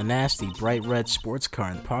found in the nasty bright red sports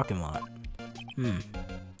car in the parking lot.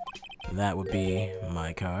 That would be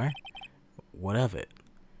my car. What of it?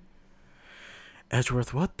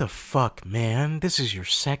 Edgeworth, what the fuck, man? This is your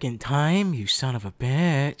second time, you son of a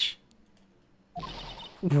bitch.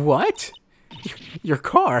 What? Your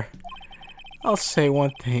car? I'll say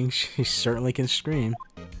one thing, she certainly can scream.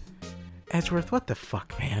 Edgeworth, what the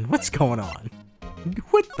fuck, man? What's going on?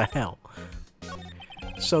 What the hell?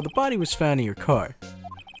 So the body was found in your car.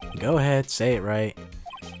 Go ahead, say it right.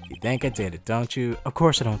 You think I did it, don't you? Of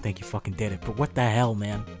course I don't think you fucking did it, but what the hell,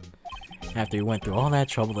 man? After you went through all that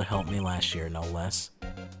trouble to help me last year, no less.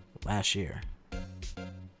 Last year.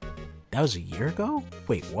 That was a year ago?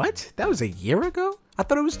 Wait, what? That was a year ago? I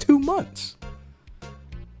thought it was 2 months.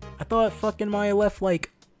 I thought fucking Maya left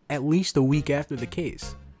like at least a week after the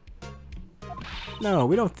case. No,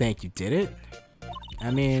 we don't think you did it.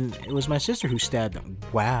 I mean, it was my sister who stabbed him.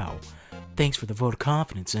 Wow. Thanks for the vote of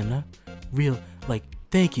confidence, Emma. Real, like,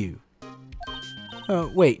 thank you.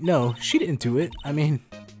 Wait, no, she didn't do it. I mean...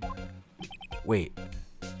 Wait.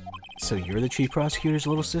 So you're the chief prosecutor's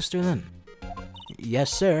little sister, then?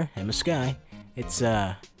 Yes, sir. Emma Sky. It's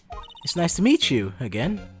nice to meet you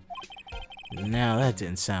again. Now, that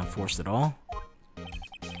didn't sound forced at all.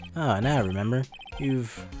 Ah, now I remember.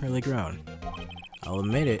 You've really grown. I'll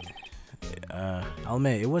admit it.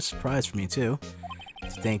 It was a surprise for me, too. To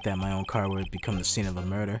think that my own car would become the scene of a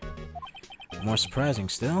murder. More surprising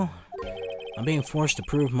still, I'm being forced to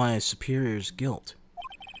prove my superior's guilt.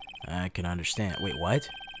 I can understand. Wait, what?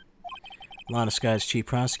 Lana Sky's chief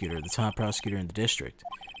prosecutor, the top prosecutor in the district.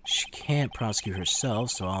 She can't prosecute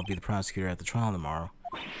herself, so I'll be the prosecutor at the trial tomorrow.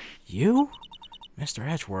 You? Mr.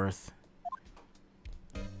 Edgeworth.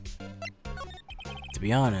 To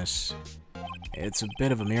be honest, it's a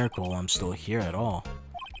bit of a miracle I'm still here at all.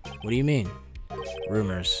 What do you mean?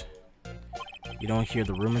 Rumors. You don't hear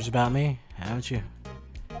the rumors about me, haven't you?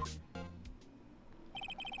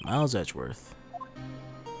 Miles Edgeworth.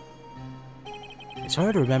 It's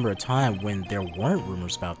hard to remember a time when there weren't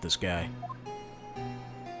rumors about this guy.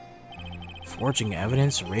 Forging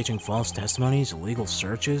evidence, arranging false testimonies, illegal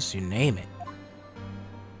searches, you name it.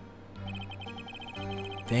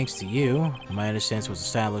 Thanks to you, my innocence was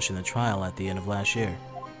established in the trial at the end of last year.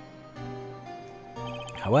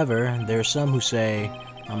 However, there are some who say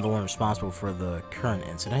I'm the one responsible for the current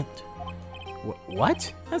incident.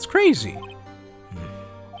 What? That's crazy!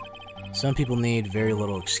 Some people need very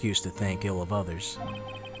little excuse to think ill of others.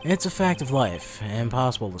 It's a fact of life, and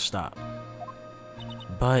impossible to stop.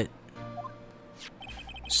 But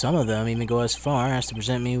some of them even go as far as to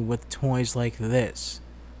present me with toys like this.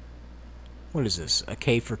 What is this, a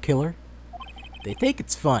K for killer? They think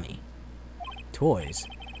it's funny. Toys?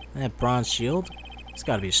 That bronze shield? There's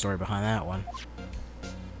gotta be a story behind that one.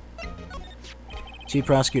 Chief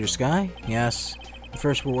Prosecutor Sky? Yes. We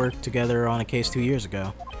first worked together on a case 2 years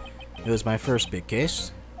ago. It was my first big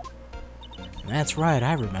case. That's right,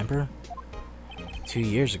 I remember. 2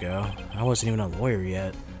 years ago, I wasn't even a lawyer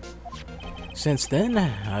yet. Since then,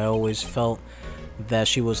 I always felt that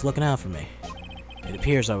she was looking out for me. It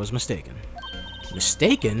appears I was mistaken.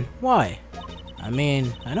 Mistaken? Why? I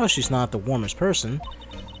mean, I know she's not the warmest person,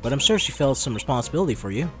 but I'm sure she felt some responsibility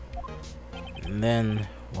for you. And then,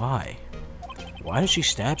 why? Why did she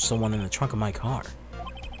stab someone in the trunk of my car?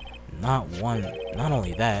 Not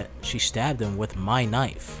only that, she stabbed him with my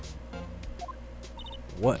knife.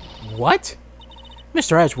 What?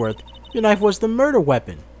 Mr. Edgeworth, your knife was the murder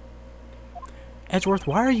weapon. Edgeworth,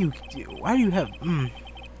 why do you have, You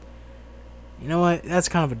know what, that's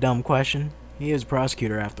kind of a dumb question. He is a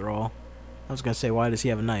prosecutor after all. I was gonna say, why does he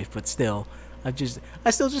have a knife, but still, I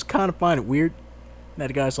still just kind of find it weird that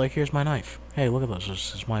a guy's like, here's my knife. Hey, look at this,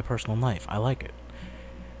 this is my personal knife, I like it.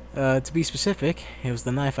 To be specific, it was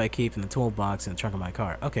the knife I keep in the toolbox in the trunk of my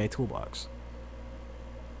car. Okay, toolbox.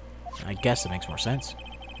 I guess that makes more sense.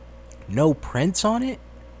 No prints on it?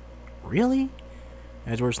 Really?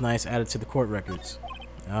 Edgeworth's knife added to the court records.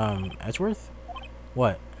 Edgeworth?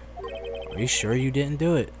 What? Are you sure you didn't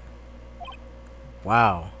do it?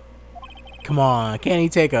 Wow. Come on, can't he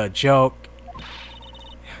take a joke?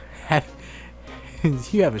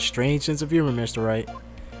 You have a strange sense of humor, Mr. Wright.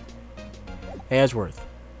 Hey, Edgeworth.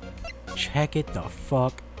 Check it the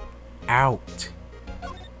fuck out.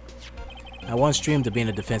 I once dreamed of being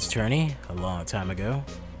a defense attorney a long time ago.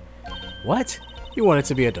 What? You wanted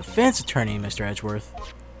to be a defense attorney, Mr. Edgeworth?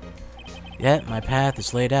 Yet, my path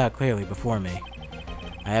is laid out clearly before me.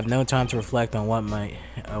 I have no time to reflect on what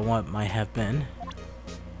might have been.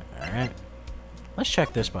 Alright. Let's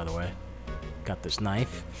check this, by the way. Got this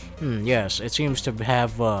knife. Yes, it seems to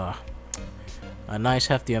have a nice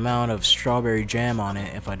hefty amount of strawberry jam on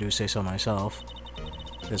it, if I do say so myself.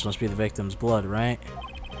 This must be the victim's blood, right?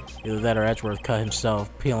 Either that or Edgeworth cut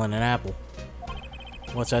himself peeling an apple.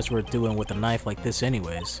 What's Edgeworth doing with a knife like this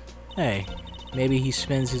anyways? Hey, maybe he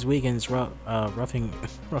spends his weekends roughing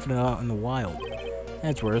it out in the wild.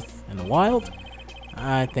 Edgeworth, in the wild?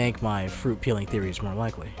 I think my fruit peeling theory is more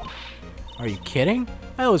likely. Are you kidding?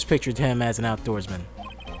 I always pictured him as an outdoorsman.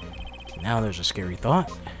 Now there's a scary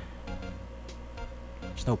thought.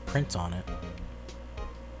 There's no prints on it.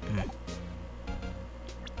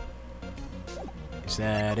 Is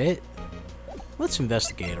that it? Let's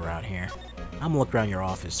investigate around here. I'm gonna look around your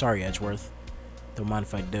office. Sorry, Edgeworth. Don't mind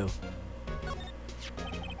if I do.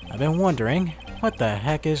 I've been wondering, what the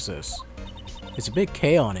heck is this? It's a big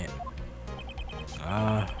K on it.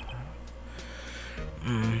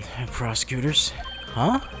 Prosecutors?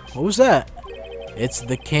 Huh? What was that? It's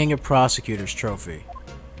the King of Prosecutors trophy.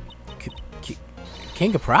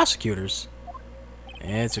 King of Prosecutors?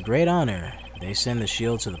 It's a great honor. They send the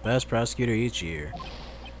shield to the best prosecutor each year.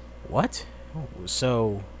 What?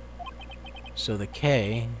 So the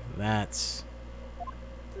K, that's...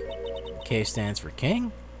 K stands for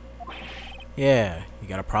King? Yeah, you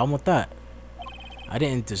got a problem with that? I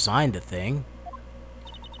didn't design the thing.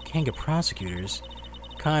 King of Prosecutors?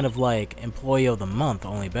 Kind of like Employee of the Month,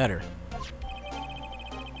 only better.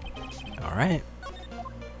 Alright.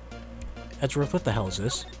 Edgeworth, what the hell is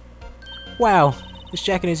this? Wow, this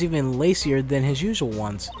jacket is even lacier than his usual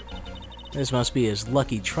ones. This must be his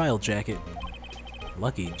lucky trial jacket.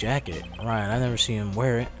 Lucky jacket? Right, I've never seen him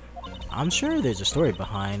wear it. I'm sure there's a story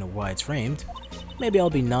behind why it's framed. Maybe I'll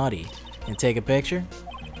be naughty and take a picture?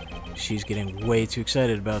 She's getting way too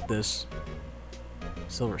excited about this.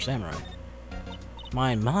 Silver Samurai.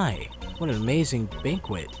 My, what an amazing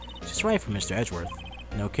banquet. Just right for Mr. Edgeworth.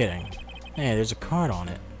 No kidding. Hey, there's a card on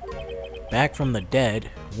it. Back from the dead,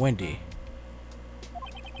 Wendy.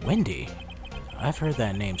 Wendy? I've heard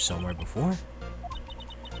that name somewhere before.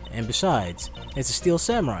 And besides, it's a steel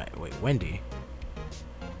samurai. Wait, Wendy?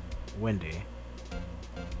 Wendy.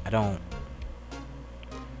 I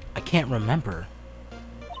can't remember.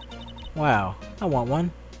 Wow, I want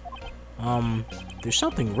one. There's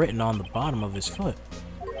something written on the bottom of his foot.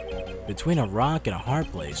 Between a rock and a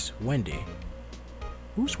hard place, Wendy.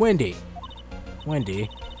 Who's Wendy? Wendy?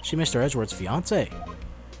 She Mr. Edgeworth's fiance?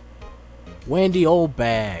 Wendy old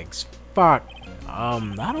bags. Fuck. I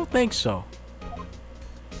don't think so.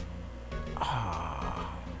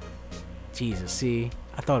 Ah. Jesus, see?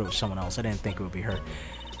 I thought it was someone else. I didn't think it would be her.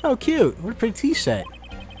 Oh, cute. What a pretty tea set.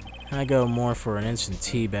 I go more for an instant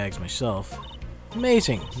tea bags myself.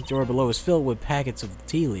 Amazing. The drawer below is filled with packets of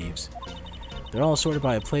tea leaves. They're all sorted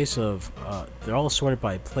by a place of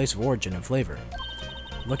origin and flavor.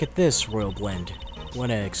 Look at this royal blend. What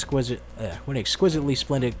an exquisitely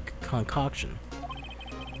splendid concoction.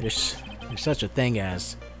 There's such a thing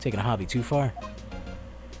as taking a hobby too far.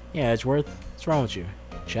 Yeah, Edgeworth, what's wrong with you?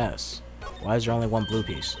 Chess. Why is there only one blue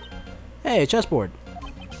piece? Hey, chessboard.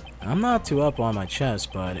 I'm not too up on my chess,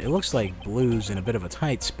 but it looks like blue's in a bit of a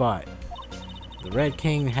tight spot. The red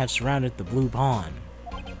king has surrounded the blue pawn.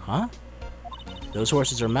 Huh? Those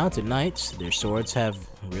horses are mounted knights. Their swords have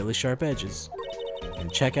really sharp edges.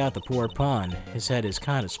 And check out the poor pawn. His head is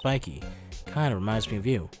kind of spiky. Kind of reminds me of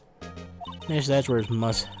you. Mr. Edgeworth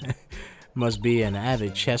must be an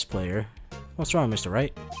avid chess player. What's wrong, Mr.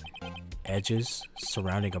 Wright? Edges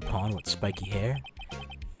surrounding a pawn with spiky hair?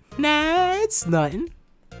 Nah, it's nothing.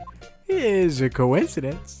 It's a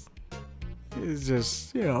coincidence. It's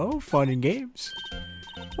just, you know, fun and games.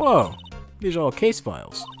 Whoa, these are all case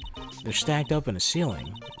files. They're stacked up in a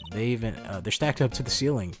ceiling. They're stacked up to the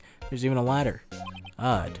ceiling. There's even a ladder.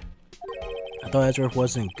 Odd. I thought Edgeworth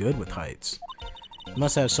wasn't good with heights. He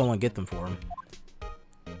must have someone get them for him.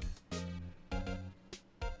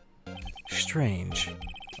 Strange.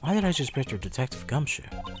 Why did I just picture Detective Gumshoe?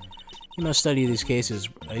 He must study these cases.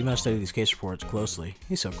 He must study these case reports closely.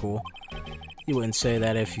 He's so cool. You wouldn't say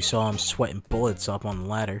that if you saw him sweating bullets up on the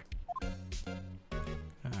ladder.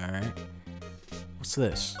 Alright. What's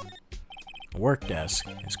this? A work desk.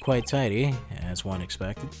 It's quite tidy, as one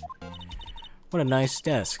expected. What a nice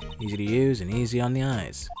desk. Easy to use and easy on the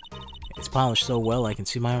eyes. It's polished so well I can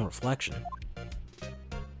see my own reflection.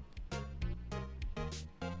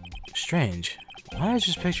 Strange. Why did I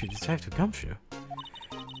just picture Detective Gumshoe?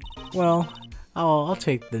 Well, I'll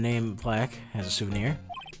take the name plaque as a souvenir.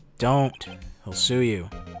 Don't. He'll sue you.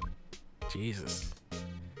 Jesus.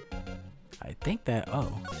 I think that...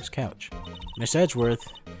 Oh, his couch. Miss Edgeworth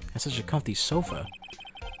has such a comfy sofa.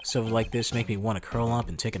 Sofa like this make me want to curl up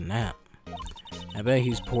and take a nap. I bet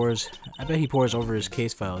he pours over his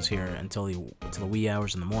case files here until the wee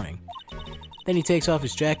hours in the morning. Then he takes off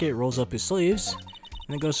his jacket, rolls up his sleeves, and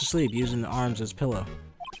then goes to sleep using the arms as pillow.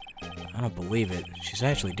 I don't believe it. She's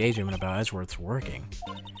actually daydreaming about Edgeworth's working.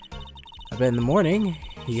 I bet in the morning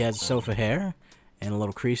he has sofa hair and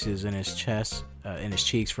little creases in his chest, in his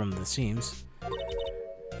cheeks from the seams.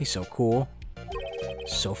 He's so cool.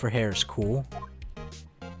 Sofa hair is cool.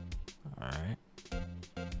 Alright.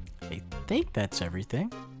 I think that's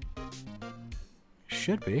everything.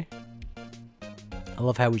 Should be. I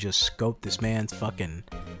love how we just scoped this man's fucking...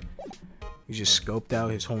 We just scoped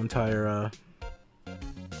out his whole entire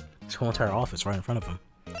office right in front of him.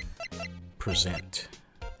 Present.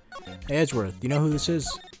 Hey Edgeworth, you know who this is?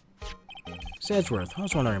 It's Edgeworth. I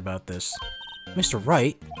was wondering about this. Mr.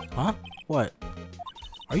 Wright? Huh? What?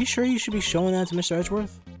 Are you sure you should be showing that to Mr.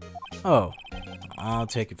 Edgeworth? Oh. I'll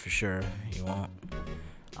take it for sure. You won't.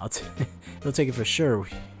 He'll take it for sure.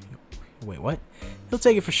 Wait, what? He'll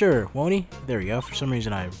take it for sure, won't he? There we go. For some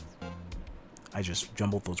reason, I just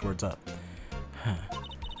jumbled those words up. Huh.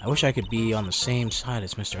 I wish I could be on the same side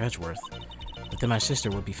as Mr. Edgeworth, but then my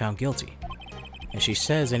sister would be found guilty. If she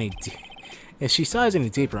sighs any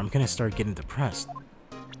deeper, I'm gonna start getting depressed.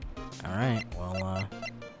 All right. Well,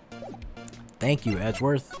 thank you,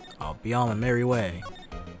 Edgeworth. I'll be on my merry way.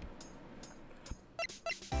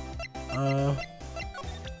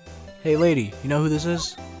 Hey lady, you know who this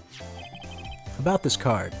is? About this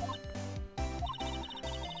card.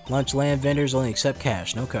 Lunch land vendors only accept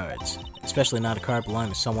cash, no cards. Especially not a card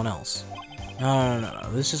belonging to someone else. No.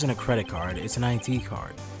 This isn't a credit card, it's an ID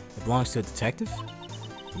card. It belongs to a detective?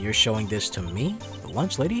 You're showing this to me? The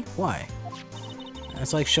lunch lady? Why?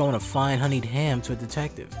 That's like showing a fine honeyed ham to a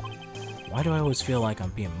detective. Why do I always feel like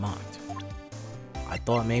I'm being mocked? I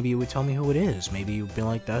thought maybe you would tell me who it is. Maybe you'd be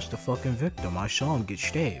like, that's the fucking victim. I saw him get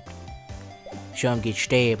stabbed. Saw him get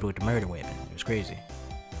stabbed with the murder weapon. It was crazy.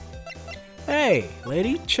 Hey,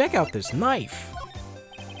 lady, check out this knife.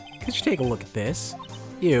 Could you take a look at this?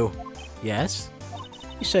 You. Yes?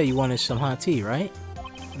 You said you wanted some hot tea, right?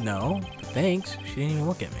 No, but thanks. She didn't even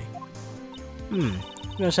look at me.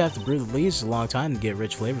 You must have to brew the leaves a long time to get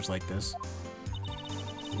rich flavors like this.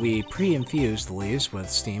 We pre-infuse the leaves with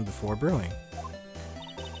steam before brewing.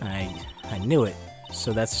 I knew it.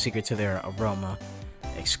 So that's the secret to their aroma.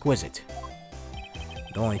 Exquisite.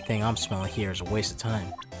 The only thing I'm smelling here is a waste of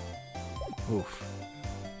time. Oof.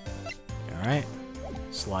 Alright.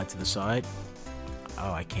 Slide to the side.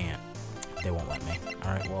 Oh, I can't. They won't let me.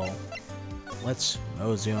 Alright, well, let's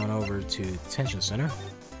mosey on over to the detention center.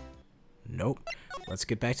 Nope. Let's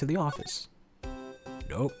get back to the office.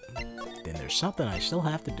 Nope. Then there's something I still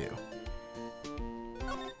have to do.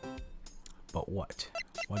 But what?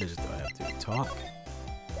 What is it? Do I have to talk?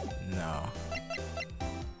 No.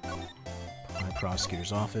 My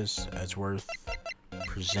prosecutor's office. Edgeworth.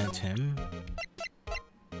 Present him.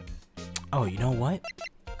 Oh, you know what?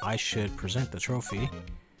 I should present the trophy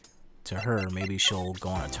to her. Maybe she'll go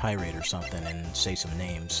on a tirade or something and say some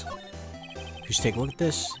names. Could you take a look at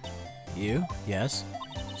this? You? Yes?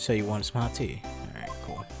 So you want some hot tea? Alright,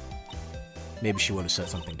 cool. Maybe she would have said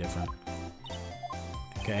something different.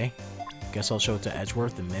 Okay. Guess I'll show it to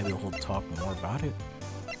Edgeworth and maybe he'll talk more about it.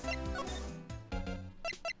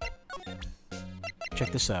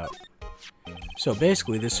 Check this out. So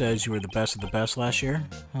basically this says you were the best of the best last year?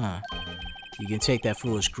 Huh. You can take that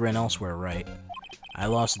foolish grin elsewhere, right? I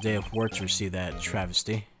lost a day of work to receive that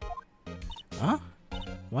travesty. Huh?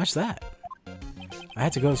 Why's that? I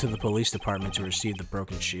had to go to the police department to receive the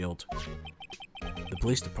broken shield. The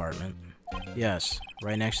police department? Yes,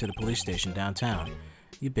 right next to the police station downtown.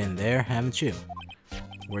 You've been there, haven't you?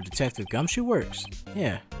 Where Detective Gumshoe works?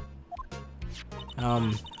 Yeah.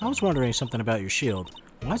 I was wondering something about your shield.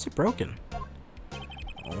 Why is it broken?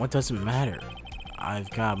 Well, what does it matter?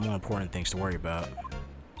 I've got more important things to worry about.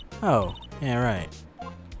 Oh, yeah, right.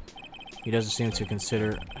 He doesn't seem too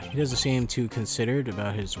concerned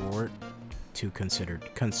about his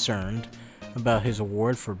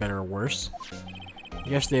award for better or worse.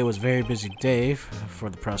 Yesterday was a very busy day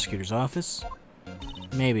for the prosecutor's office.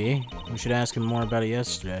 Maybe we should ask him more about it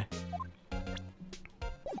yesterday.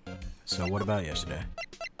 So what about yesterday?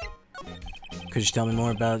 Could you tell me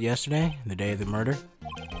more about yesterday, the day of the murder?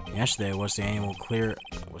 Yesterday was the annual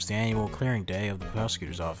clearing day of the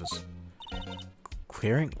prosecutor's office.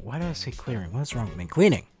 Clearing? Why did I say clearing? What's wrong with me?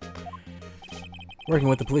 Cleaning! Working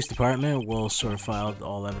with the police department, we'll sort of file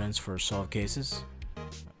all evidence for solved cases.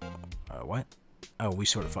 What? Oh, we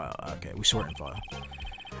sort of file. Okay, we sort and file.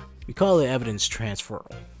 We call it evidence transfer.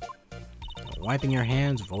 Wiping your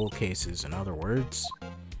hands of old cases, in other words.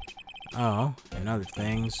 Oh, and other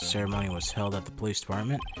things. The ceremony was held at the police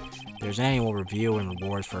department. There's an annual review and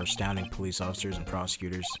rewards for astounding police officers and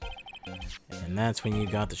prosecutors. And that's when you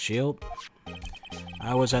got the shield?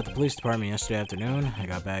 I was at the police department yesterday afternoon. I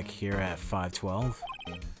got back here at 5:12.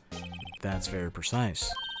 That's very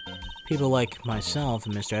precise. People like myself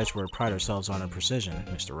and Mr. Edgeworth pride ourselves on our precision,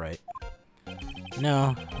 Mr. Wright.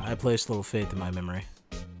 No, I place little faith in my memory.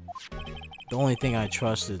 The only thing I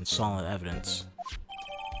trust is solid evidence.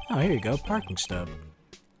 Oh, here you go, parking stub.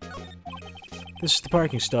 This is the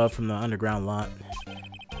parking stub from the underground lot.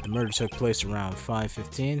 The murder took place around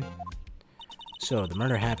 5:15. So, the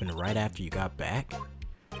murder happened right after you got back?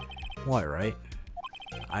 What, right?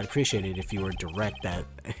 I'd appreciate it if you were direct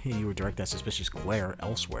that suspicious glare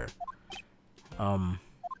elsewhere.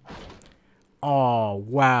 Oh,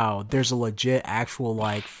 wow. There's a legit, actual,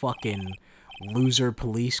 like, fucking loser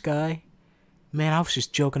police guy? Man, I was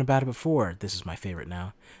just joking about it before. This is my favorite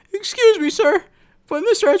now. Excuse me, sir. But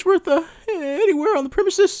Mr. Edgeworth, anywhere on the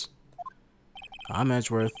premises? I'm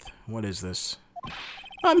Edgeworth. What is this?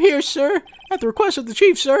 I'm here, sir. At the request of the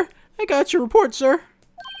chief, sir. I got your report, sir.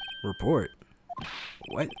 Report?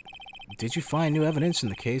 What? Did you find new evidence in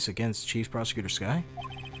the case against Chief Prosecutor Sky?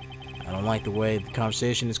 I don't like the way the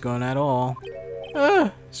conversation is going at all.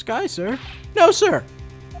 Sky, sir? No, sir.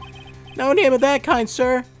 No name of that kind,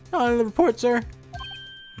 sir. Not in the report, sir.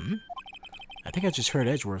 I think I just heard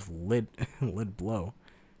Edgeworth's lid blow.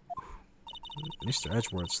 Mr.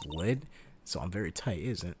 Edgeworth's lid? It's on very tight,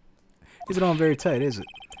 isn't it? Is it on very tight, is it?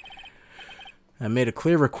 I made a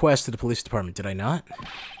clear request to the police department, did I not?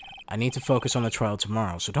 I need to focus on the trial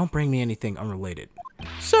tomorrow, so don't bring me anything unrelated.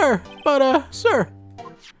 Sir, but, sir.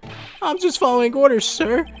 I'm just following orders,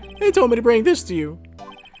 sir. They told me to bring this to you.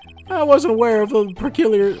 I wasn't aware of the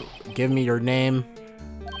peculiar... Give me your name.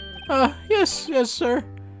 Yes, sir.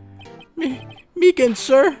 Meekins,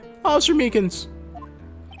 sir. Officer Meekins.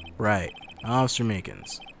 Right, Officer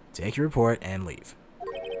Meekins. Take your report and leave.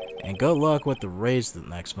 And good luck with the raise the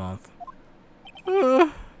next month.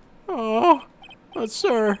 But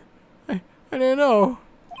sir, I didn't know.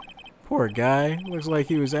 Poor guy. Looks like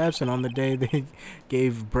he was absent on the day they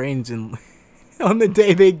gave brains and... on the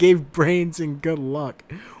day they gave brains and good luck.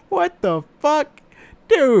 What the fuck?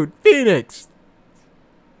 Dude, Phoenix!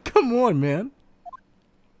 Come on, man.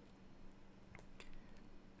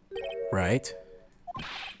 Right.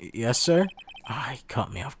 Yes, sir? He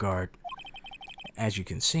caught me off guard. As you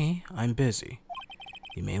can see, I'm busy.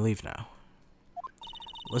 You may leave now.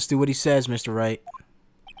 Let's do what he says, Mr. Wright.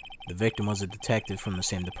 The victim was a detective from the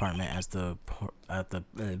same department as the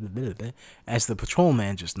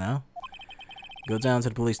patrolman just now. Go down to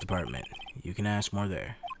the police department. You can ask more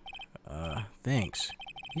there. Thanks.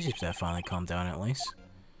 He seems to have finally calmed down at least.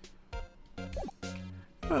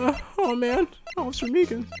 Oh man, Officer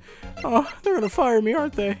Meekins. Oh, they're gonna fire me,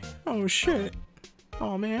 aren't they? Oh shit.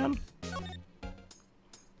 Oh man.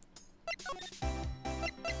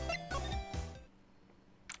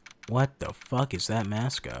 What the fuck is that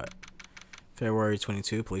mascot? February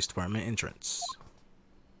 22, Police Department entrance.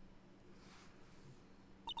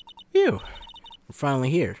 Phew, we're finally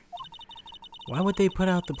here. Why would they put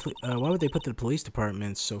the police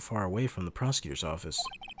department so far away from the prosecutor's office?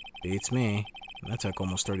 Beats me. That took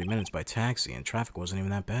almost 30 minutes by taxi, and traffic wasn't even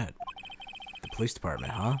that bad. The police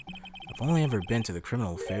department, huh? I've only ever been to the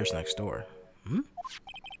criminal affairs next door.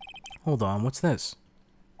 Hold on, what's this?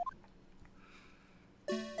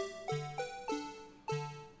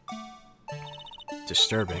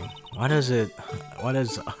 Disturbing. Why does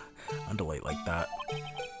undulate like that?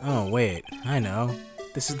 Oh, wait, I know.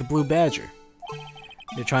 This is the Blue Badger.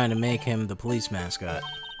 They're trying to make him the police mascot.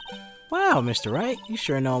 Wow, Mr. Wright, you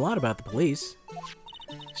sure know a lot about the police.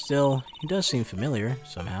 Still, he does seem familiar,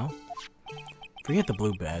 somehow. Forget the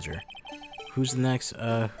Blue Badger. Who's next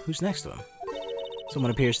to him?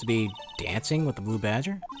 Someone appears to be dancing with the Blue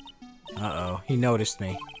Badger? Uh-oh, he noticed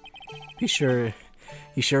me. He sure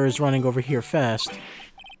is running over here fast.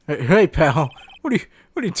 Hey, pal, what are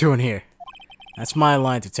you doing here? That's my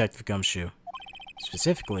line, Detective Gumshoe.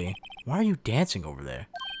 Specifically, why are you dancing over there?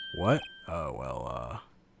 What? Oh,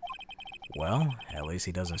 well, at least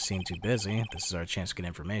he doesn't seem too busy. This is our chance to get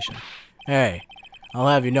information. Hey, I'll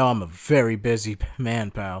have you know I'm a very busy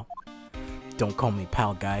man, pal. Don't call me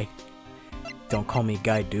pal, guy. Don't call me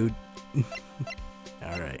guy, dude.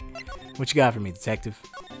 Alright. What you got for me, detective?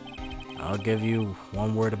 I'll give you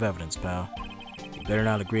one word of evidence, pal. You better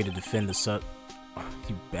not agree to defend the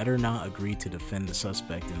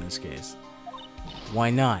suspect in this case. Why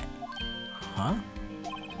not? Huh?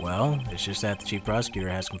 Well, it's just that the chief prosecutor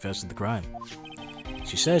has confessed to the crime.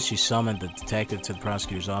 She says she summoned the detective to the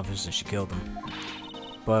prosecutor's office and she killed him.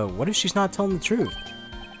 But what if she's not telling the truth?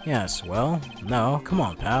 Yes, well, no, come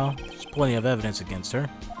on, pal. There's plenty of evidence against her.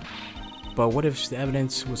 But what if the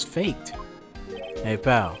evidence was faked? Hey,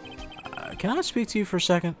 pal, can I speak to you for a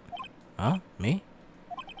second? Huh? Me?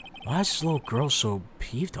 Why is this little girl so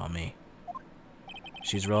peeved on me?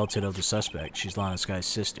 She's a relative of the suspect. She's Lana Sky's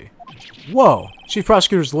sister. Whoa! Chief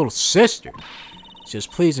Prosecutor's little sister!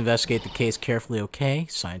 Just please investigate the case carefully, okay?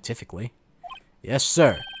 Scientifically. Yes,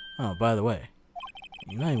 sir. Oh, by the way,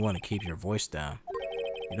 you might want to keep your voice down.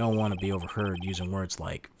 You don't want to be overheard using words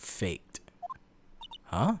like faked.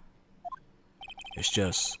 Huh? It's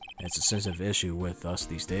a sensitive issue with us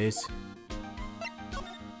these days.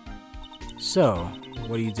 So,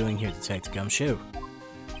 what are you doing here, Detective Gumshoe?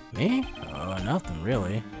 Me? Nothing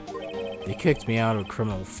really. They kicked me out of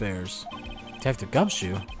criminal affairs. Detective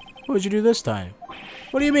Gumshoe? What did you do this time?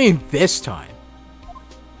 What do you mean, this time?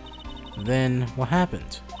 Then, what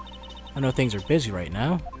happened? I know things are busy right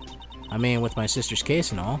now. I mean, with my sister's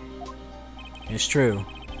case and all. It's true.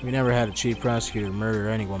 We never had a chief prosecutor murder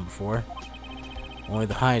anyone before. Only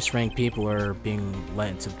the highest ranked people are being let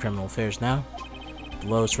into the criminal affairs now. The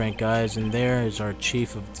lowest ranked guys in there is our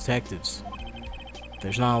chief of detectives.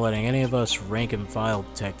 There's not letting any of us rank and file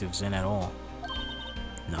detectives in at all.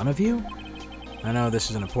 None of you? I know this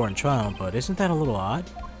is an important trial, but isn't that a little odd?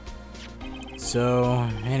 So,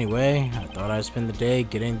 anyway, I thought I'd spend the day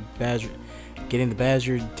getting the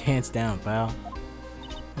badger dance down, pal.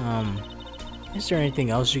 Is there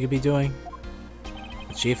anything else you could be doing?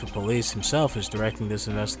 The chief of police himself is directing this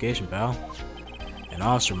investigation, pal. An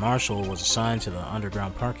Officer Marshall was assigned to the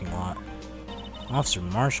underground parking lot. Officer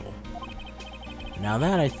Marshall? Now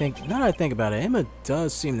that I think about it, Emma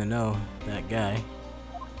does seem to know that guy.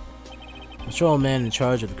 Patrolman in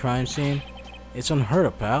charge of the crime scene? It's unheard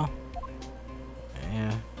of, pal.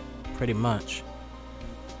 Yeah, pretty much.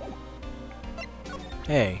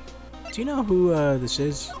 Hey, do you know who this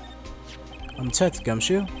is? I'm Detective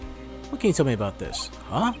Gumshoe. What can you tell me about this?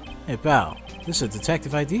 Huh? Hey, pal, this is a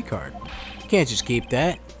detective ID card. You can't just keep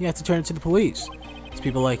that. You have to turn it to the police. It's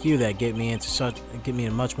people like you that get me in so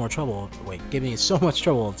much trouble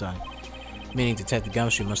all the time. Meaning Detective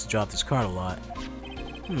Gumshoe must have dropped his card a lot.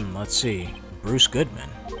 Let's see. Bruce Goodman.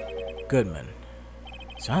 Goodman.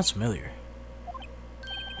 Sounds familiar.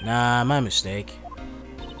 Nah, my mistake.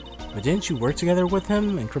 But didn't you work together with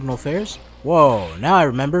him in criminal affairs? Whoa, now I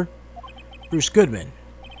remember. Bruce Goodman.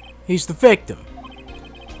 He's the victim.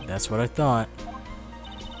 That's what I thought.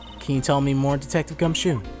 Can you tell me more, Detective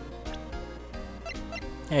Gumshoe?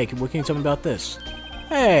 Hey, what can you tell me about this?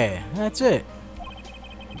 Hey, that's it.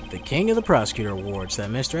 The King of the Prosecutor Awards that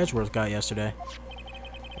Mr. Edgeworth got yesterday.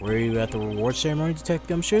 Were you at the reward ceremony, Detective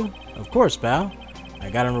Gumshoe? Of course, pal. I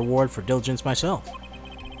got a reward for diligence myself.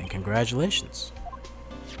 And congratulations.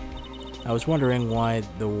 I was wondering why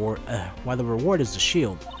the reward is the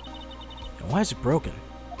shield. And why is it broken?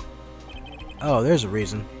 Oh, there's a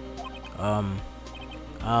reason.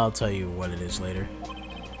 I'll tell you what it is later.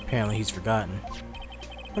 Apparently he's forgotten.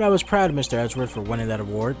 But I was proud of Mr. Edgeworth for winning that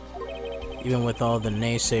award, even with all the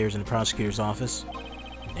naysayers in the prosecutor's office.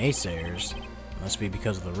 Naysayers? Must be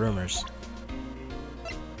because of the rumors.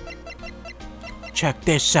 Check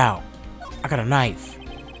this out! I got a knife!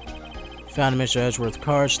 Found Mr. Edgeworth's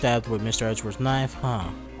car, stabbed with Mr. Edgeworth's knife, huh?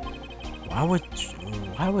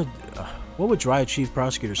 What would drive Chief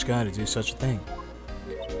Prosecutor Scott to do such a thing?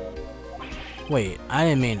 Wait,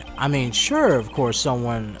 I mean, sure, of course,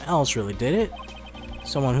 someone else really did it.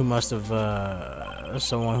 Someone who must have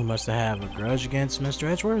a grudge against Mr.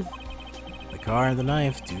 Edgeworth. The car and the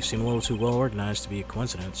knife do seem a little too well organized to be a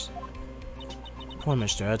coincidence. Poor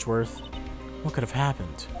Mr. Edgeworth. What could have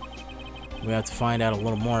happened? We have to find out a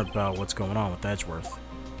little more about what's going on with Edgeworth.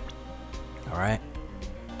 Alright.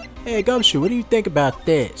 Hey, Gumshoe, what do you think about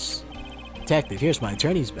this? Detective, here's my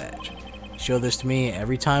attorney's badge. Show this to me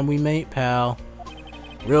every time we meet, pal.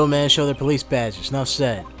 Real men show their police badges. Enough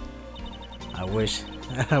said. I wish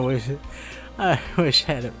had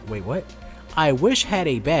a, wait, what? I wish had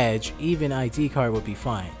a badge, even ID card would be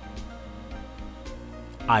fine.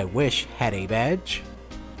 I wish had a badge?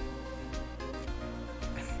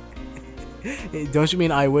 Don't you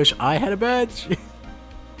mean I wish I had a badge?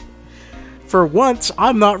 For once,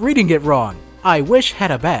 I'm not reading it wrong. I wish had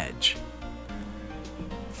a badge.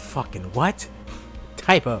 Fucking what?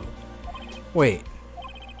 Typo. Wait.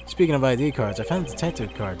 Speaking of ID cards, I found a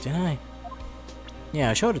detective card, didn't I? Yeah,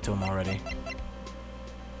 I showed it to him already.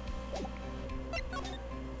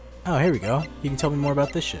 Oh, here we go. You can tell me more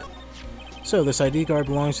about this shit. So, this ID card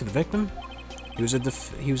belongs to the victim? I was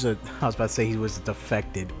about to say he was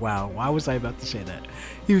defected. Wow, why was I about to say that?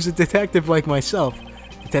 He was a detective like myself.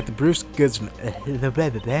 Detective Bruce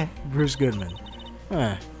Goodman. Bruce Goodman.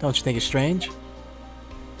 Huh, don't you think it's strange?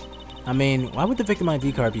 I mean, why would the victim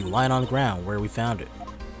ID card be lying on the ground where we found it?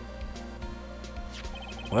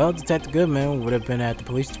 Well, Detective Goodman would have been at the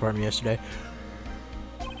police department yesterday.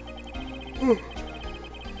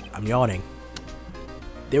 I'm yawning.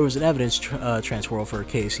 There was an evidence transferal for a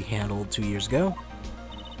case he handled 2 years ago.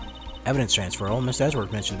 Evidence transferal, Mr.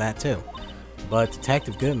 Edgeworth mentioned that too. But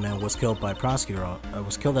Detective Goodman was killed by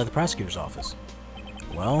was killed at the prosecutor's office.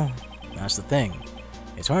 Well, that's the thing.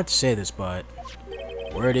 It's hard to say this, but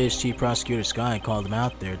word is Chief Prosecutor Sky called him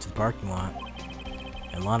out there to the parking lot,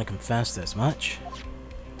 and Lana confessed as much.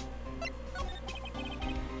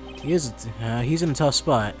 He's in a tough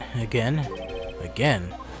spot again.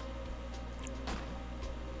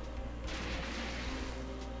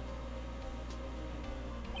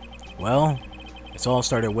 Well, it's all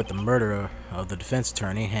started with the murder of the defense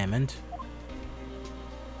attorney, Hammond.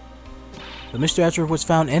 But Mr. Edgeworth was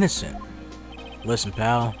found innocent. Listen,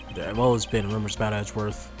 pal, there have always been rumors about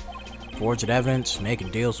Edgeworth. Forged evidence,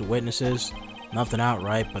 making deals with witnesses. Nothing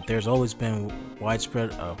outright, but there's always been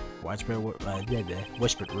whispered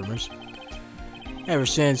rumors. Ever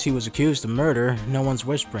since he was accused of murder, no one's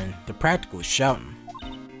whispering. They're practically shouting.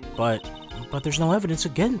 But there's no evidence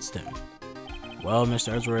against him. Well,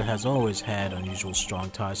 Mr. Edgeworth has always had unusual strong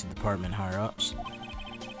ties to department higher-ups.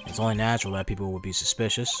 It's only natural that people would be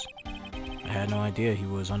suspicious. I had no idea he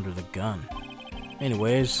was under the gun.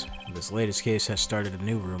 Anyways, this latest case has started a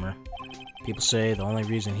new rumor. People say the only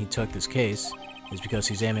reason he took this case is because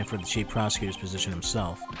he's aiming for the chief prosecutor's position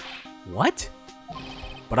himself. What?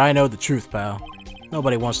 But I know the truth, pal.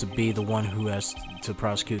 Nobody wants to be the one who has to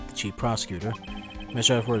prosecute the chief prosecutor.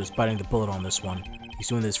 Mr. Edgeworth is biting the bullet on this one. He's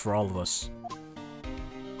doing this for all of us.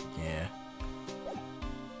 Yeah.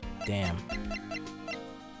 Damn.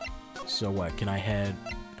 So what, can I head...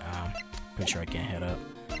 pretty sure I can't head up.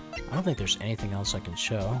 I don't think there's anything else I can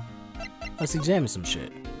show. Let's examine some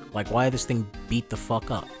shit. Like why this thing beat the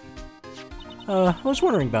fuck up. I was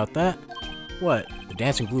wondering about that. What, the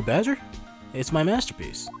dancing blue badger? It's my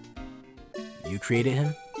masterpiece. You created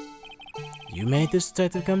him? You made this,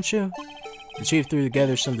 Detective Gumshoe? The chief threw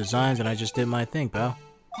together some designs and I just did my thing, pal.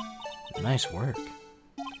 Nice work.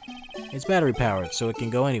 It's battery powered, so it can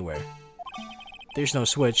go anywhere. There's no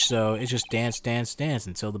switch, so it just dance, dance, dance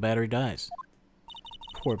until the battery dies.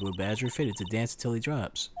 Poor blue badger, fitted to dance until he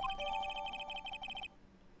drops.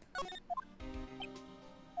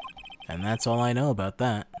 And that's all I know about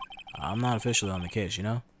that. I'm not officially on the case, you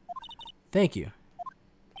know? Thank you.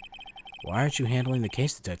 Why aren't you handling the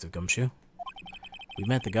case, Detective Gumshoe? We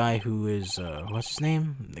met the guy who is, what's his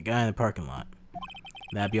name? The guy in the parking lot.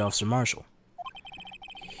 That'd be Officer Marshall.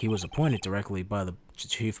 He was appointed directly by the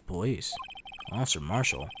chief of police. Officer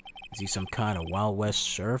Marshall? Is he some kind of Wild West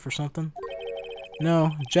sheriff or something?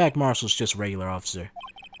 No, Jack Marshall's just a regular officer.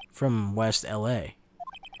 From West L.A.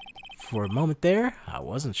 For a moment there, I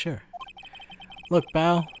wasn't sure. Look,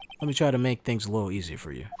 pal, let me try to make things a little easier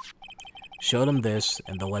for you. Show them this,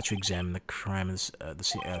 and they'll let you examine the crime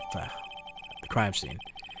scene.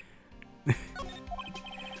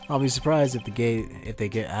 I'll be surprised if they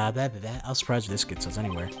get I'll surprise if this gets us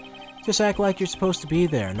anywhere. Just act like you're supposed to be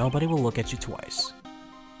there. Nobody will look at you twice.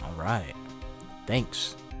 All right.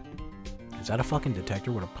 Thanks. Is that a fucking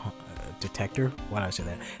detector with a detector? Why did I say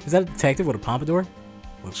that? Is that a detective with a pompadour?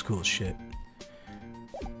 Looks cool as shit.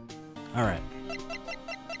 All right.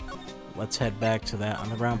 Let's head back to that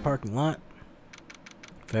underground parking lot.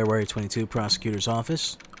 February 22, prosecutor's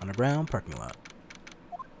office, underground parking lot.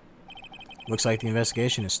 Looks like the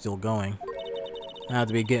investigation is still going. I have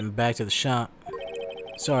to be getting back to the shop.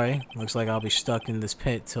 Sorry, looks like I'll be stuck in this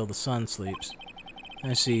pit till the sun sleeps.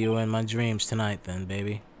 I see you in my dreams tonight then,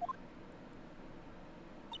 baby.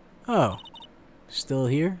 Oh, still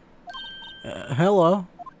here? Hello?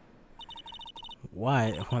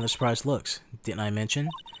 Why, what a surprised looks. Didn't I mention?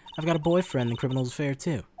 I've got a boyfriend in criminal affair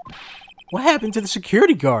too. What happened to the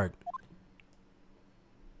security guard?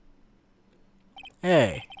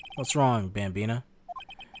 Hey, what's wrong, Bambina?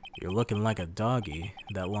 You're looking like a doggy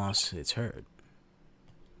that lost its herd.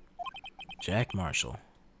 Jack Marshall.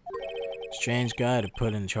 Strange guy to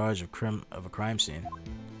put in charge of a crime scene.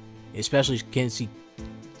 Especially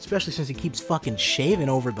since he keeps fucking shaving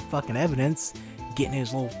over the fucking evidence, getting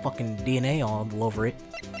his little fucking DNA all over it.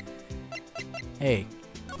 Hey,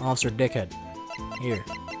 Officer Dickhead. Here.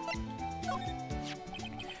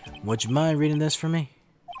 Would you mind reading this for me?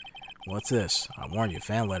 What's this? I warn you,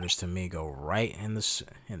 fan letters to me go right in the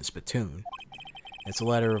spittoon. It's a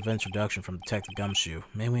letter of introduction from Detective Gumshoe.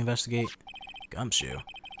 May we investigate? Gumshoe?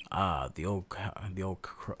 Ah, the old cow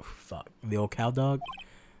dog?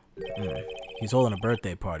 He's holding a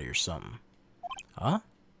birthday party or something. Huh?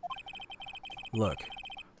 Look,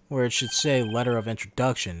 where it should say letter of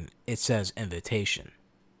introduction, it says invitation.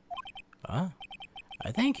 Huh?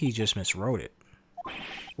 I think he just miswrote it.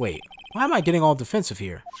 Wait, why am I getting all defensive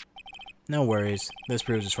here? No worries, this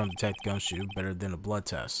proves it's from Detective Gumshoe, better than a blood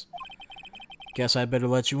test. Guess I better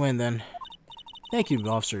let you in then. Thank you,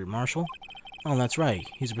 Officer Marshall. Oh, that's right,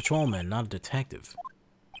 he's a patrolman, not a detective.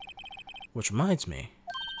 Which reminds me.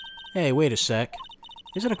 Hey, wait a sec.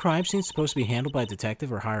 Isn't a crime scene supposed to be handled by a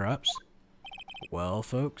detective or higher-ups? Well,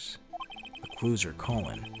 folks, the clues are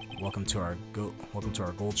calling. Welcome to our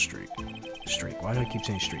gold streak. Why do I keep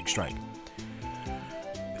saying streak? Strike.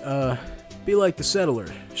 Be like the settler.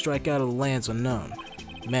 Strike out of the lands unknown.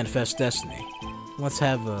 Manifest destiny. Let's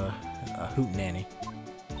have a hootenanny.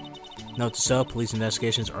 Note to self: police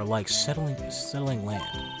investigations are like settling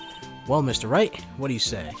land. Well, Mr. Wright, what do you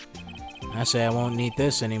say? I say I won't need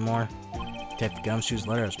this anymore. Detective Gumshoe's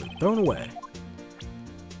letter has been thrown away.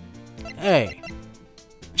 Hey,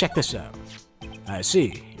 check this out. I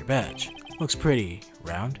see, your badge. Looks pretty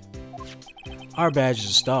round. Our badge is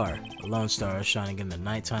a star, a lone star shining in the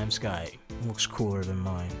nighttime sky. Looks cooler than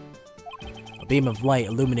mine. A beam of light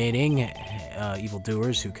illuminating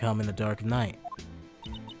evildoers who come in the dark of night.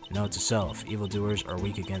 Note to self, evildoers are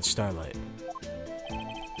weak against starlight.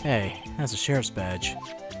 Hey, that's a sheriff's badge.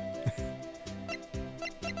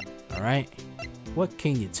 Alright, what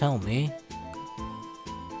can you tell me?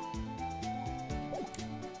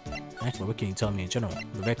 Actually, what can you tell me in general?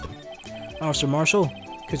 The victim. Officer Marshall,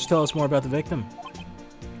 could you tell us more about the victim?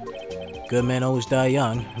 Good men always die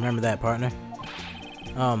young. Remember that, partner.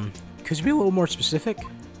 Could you be a little more specific?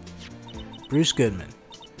 Bruce Goodman.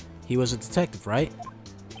 He was a detective, right?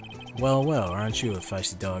 Well, aren't you a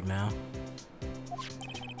feisty dog now?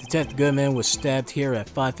 Detective Goodman was stabbed here at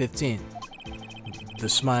 5:15. The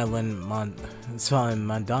smiling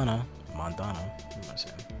Madonna?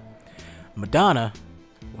 Madonna?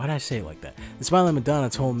 Why did I say it like that? The smiling Madonna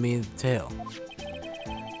told me the tale.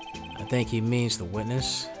 I think he means the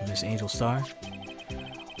witness, Miss Angel Star.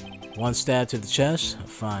 One stab to the chest, a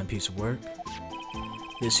fine piece of work.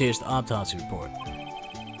 This here's the autopsy report.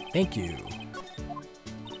 Thank you.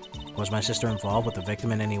 Was my sister involved with the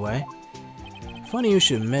victim in any way? Funny you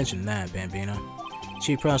should mention that, Bambino.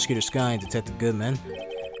 Chief Prosecutor Sky and Detective Goodman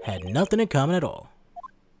had nothing in common at all.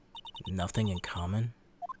 Nothing in common?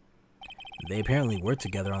 They apparently worked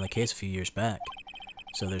together on the case a few years back,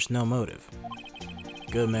 so there's no motive.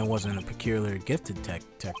 Goodman wasn't a peculiarly gifted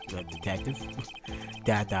detective.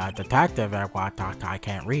 Detective, I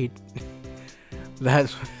can't read.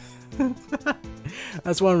 That's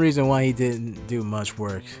one reason why he didn't do much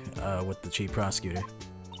work with the chief prosecutor.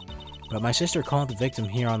 But my sister called the victim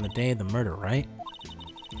here on the day of the murder, right?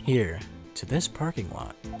 Here, to this parking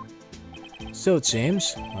lot. So it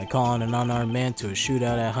seems, like calling an unarmed man to a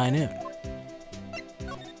shootout at high noon.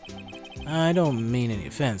 I don't mean any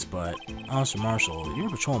offense, but Officer Marshall, you're a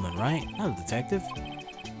patrolman, right? Not a detective.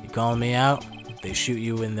 You calling me out? They shoot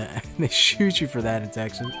you in the they shoot you for that in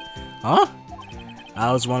Texas. Huh?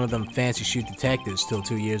 I was one of them fancy shoot detectives till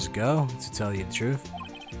 2 years ago, to tell you the truth.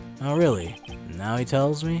 Oh really? Now he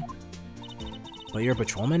tells me? But you're a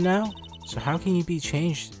patrolman now? So how can you be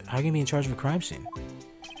changed? How can you be in charge of a crime scene?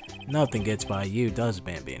 Nothing gets by you, does it,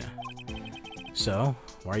 Bambina? So,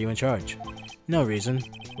 why are you in charge? No reason.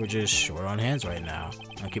 We're just short on hands right now.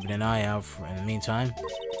 I'm keeping an eye out for in the meantime.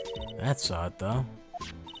 That's odd, though.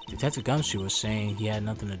 Detective Gumshoe was saying he had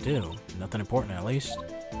nothing to do. Nothing important, at least.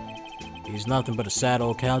 He's nothing but a sad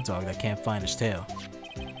old cow dog that can't find his tail.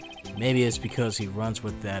 Maybe it's because he runs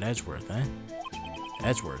with that Edgeworth, eh?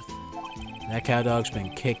 Edgeworth. That cow dog's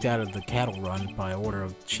been kicked out of the cattle run by order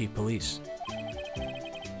of Chief Police.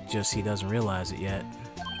 Just he doesn't realize it yet.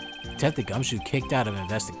 Detective Gumshoe kicked out of an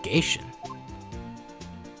investigation.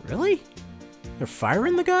 Really? They're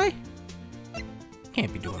firing the guy?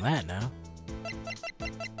 Can't be doing that now.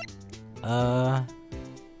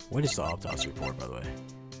 What is the autopsy report, by the way?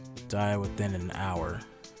 Die within an hour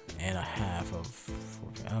and a half of...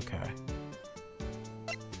 Okay.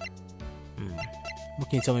 What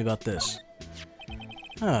can you tell me about this?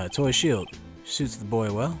 Ah, a toy shield. Suits the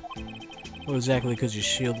boy well. What exactly could you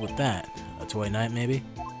shield with that? A toy knife, maybe?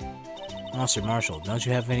 Officer Marshall, don't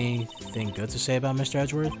you have anything good to say about Mr.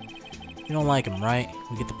 Edgeworth? You don't like him, right?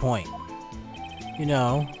 We get the point. You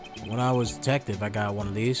know, when I was detective, I got one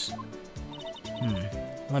of these.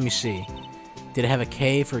 Let me see. Did it have a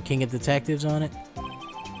K for King of Detectives on it?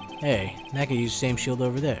 Hey, that could use the same shield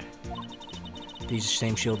over there. Use the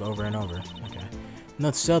same shield over and over. Okay.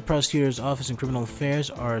 Note the South Prosecutor's Office in Criminal Affairs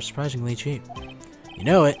are surprisingly cheap. You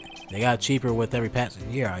know it. They got cheaper with every passing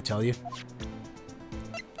year, I tell you.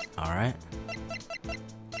 Alright. I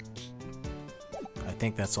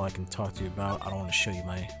think that's all I can talk to you about. I don't want to show you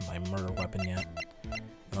my murder weapon yet.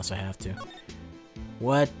 Unless I have to.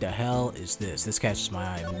 What the hell is this? This catches my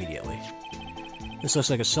eye immediately. This looks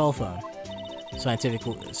like a cell phone.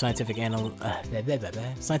 Scientific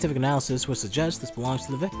analysis would suggest this belongs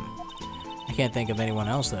to the victim. I can't think of anyone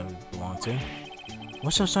else that would belong to.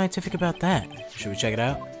 What's so scientific about that? Should we check it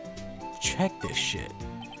out? Check this shit.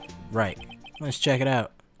 Right. Let's check it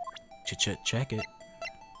out. Check it.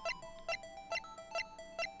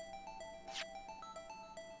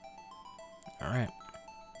 Alright.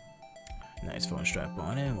 Nice phone strap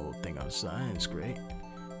on it. A little thing on the side. It's great.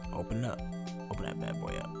 Open it up. Open that bad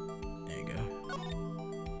boy up. There you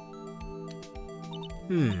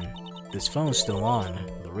go. This phone's still on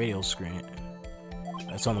the radio screen.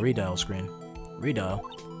 It's on the redial screen. Redial?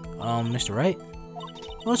 Mr. Wright?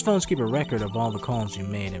 Most phones keep a record of all the calls you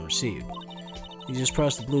made and received. You just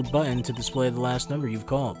press the blue button to display the last number you've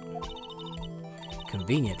called.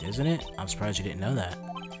 Convenient, isn't it? I'm surprised you didn't know that.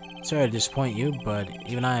 Sorry to disappoint you, but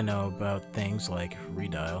even I know about things like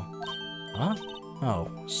redial. Huh?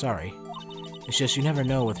 Oh, sorry. It's just you never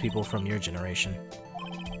know with people from your generation.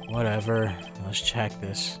 Whatever, let's check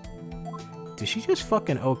this. Did she just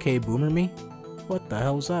fucking okay boomer me? What the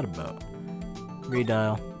hell was that about?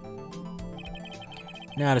 Redial.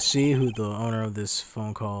 Now to see who the owner of this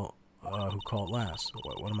phone call, who called last.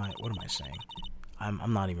 What am I saying?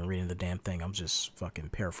 I'm not even reading the damn thing. I'm just fucking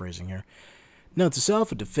paraphrasing here. Note to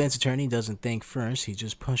self: a defense attorney doesn't think first. He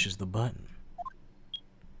just pushes the button.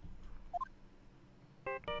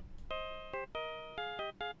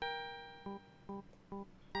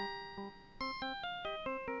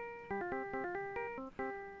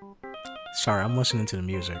 Sorry, I'm listening to the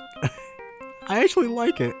music. I actually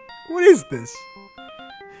like it. What is this?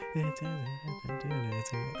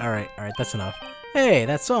 Alright, that's enough. Hey,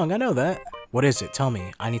 that song, I know that. What is it? Tell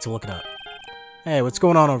me. I need to look it up. Hey, what's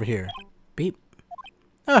going on over here? Beep.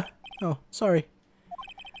 Ah, oh, sorry.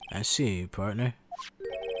 I see you, partner.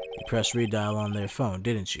 You pressed redial on their phone,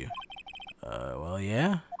 didn't you? Well,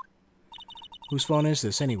 yeah. Whose phone is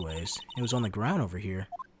this, anyways? It was on the ground over here.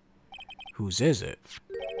 Whose is it?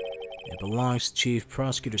 It belongs to Chief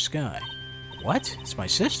Prosecutor Sky. What? It's my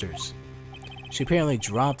sister's. She apparently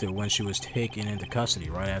dropped it when she was taken into custody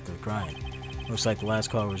right after the crime. Looks like the last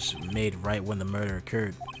call was made right when the murder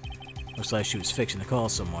occurred. Looks like she was fixing to call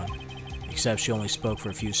someone. Except she only spoke for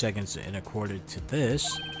a few seconds and according to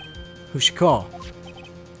this... Who'd she call?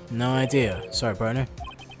 No idea. Sorry, partner.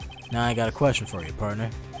 Now I got a question for you, partner.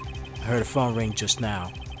 I heard a phone ring just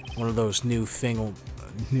now. One of those newfangled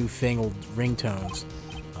ringtones.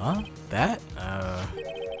 Huh? That?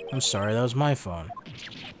 I'm sorry, that was my phone.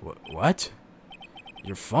 What?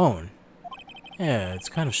 Your phone? Yeah, it's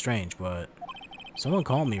kind of strange, but... Someone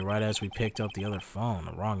called me right as we picked up the other phone.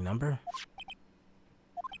 The wrong number?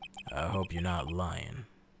 I hope you're not lying.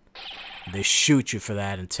 They shoot you for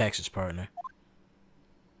that in Texas, partner.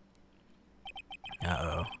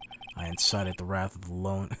 Uh-oh. I incited the wrath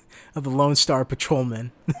of the Lone Star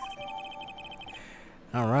Patrolman.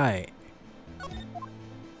 Alright.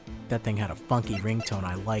 That thing had a funky ringtone.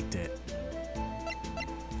 I liked it.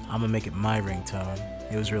 I'm gonna make it my ringtone.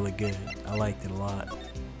 It was really good. I liked it a lot.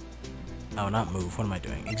 Oh, not move. What am I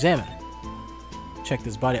doing? Examine. Check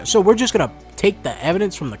this body out. So we're just gonna take the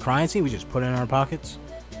evidence from the crime scene. We just put it in our pockets.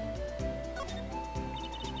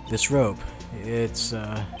 This rope. It's,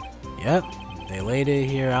 yep. They laid it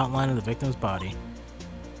here outlining the victim's body.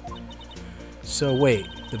 So wait.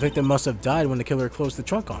 The victim must have died when the killer closed the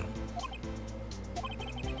trunk on him.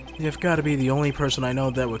 You've got to be the only person I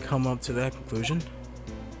know that would come up to that conclusion.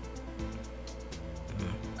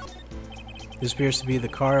 This appears to be the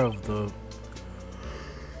car of the...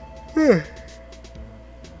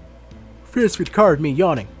 appears to be the car of me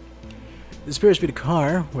yawning. This appears to be the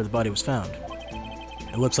car where the body was found.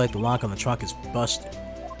 It looks like the lock on the trunk is busted.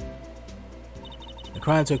 The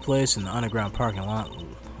crime took place in the underground parking lot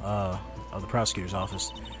of the prosecutor's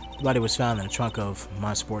office. The body was found in the trunk of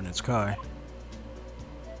my subordinate's car.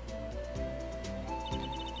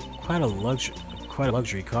 Quite a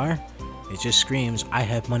luxury car. It just screams, I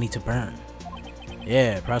have money to burn.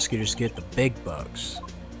 Yeah, prosecutors get the big bucks.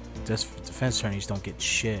 Defense attorneys don't get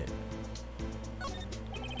shit.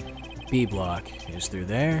 B block is through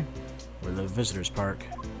there, where the visitors park.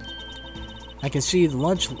 I can see the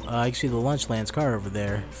Lunchland's car over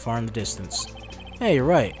there, far in the distance. Hey, you're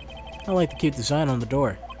right. I like to keep the sign on the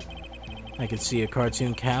door. I can see a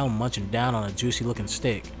cartoon cow munching down on a juicy-looking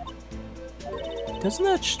steak. Doesn't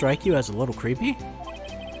that strike you as a little creepy?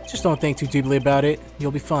 Just don't think too deeply about it.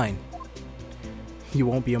 You'll be fine. You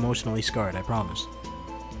won't be emotionally scarred, I promise.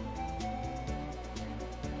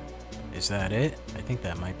 Is that it? I think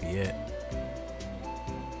that might be it.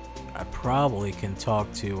 I probably can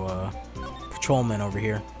talk to patrolman over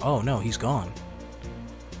here. Oh no, he's gone.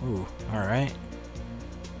 Ooh, alright.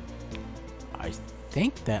 I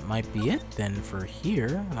think that might be it then for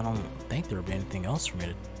here. I don't think there would be anything else for me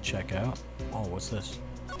to check out. Oh, what's this?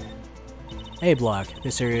 A block.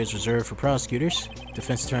 This area is reserved for prosecutors.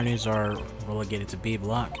 Defense attorneys are relegated to B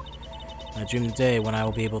block. I dream the day when I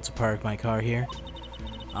will be able to park my car here.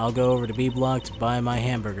 I'll go over to B block to buy my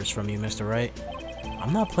hamburgers from you, Mr. Wright.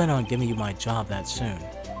 I'm not planning on giving you my job that soon.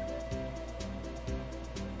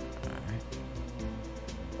 Alright.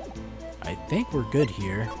 I think we're good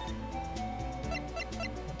here.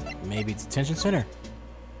 Maybe detention center?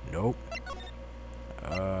 Nope.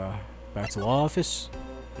 Back to law office?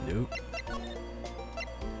 Nope.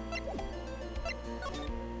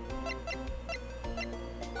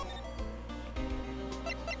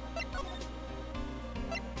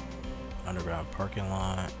 underground parking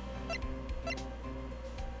lot.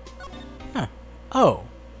 Huh. Oh.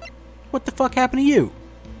 What the fuck happened to you?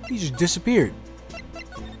 You just disappeared.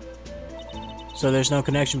 So there's no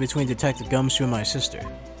connection between Detective Gumshoe and my sister.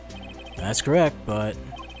 That's correct, but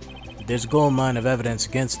there's a gold mine of evidence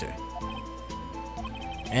against her.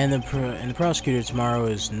 And the prosecutor tomorrow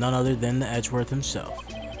is none other than the Edgeworth himself.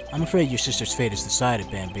 I'm afraid your sister's fate is decided,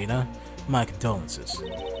 Bambina. My condolences.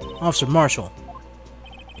 Officer Marshall.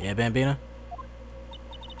 Yeah, Bambina?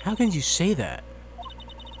 How can you say that?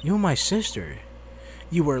 You and my sister.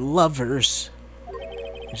 You were lovers.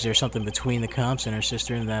 Is there something between the cops and her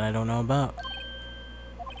sister that I don't know about?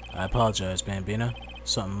 I apologize, Bambina.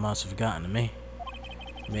 Something must have gotten to me.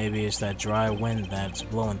 Maybe it's that dry wind that's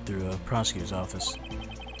blowing through a prosecutor's office.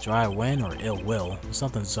 Dry wind or ill will?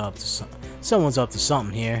 Someone's up to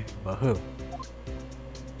something here, but who?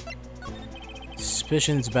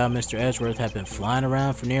 Suspicions about Mr. Edgeworth have been flying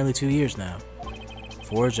around for nearly 2 years now.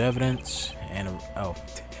 Forged evidence and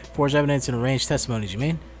arranged testimonies, you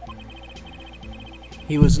mean?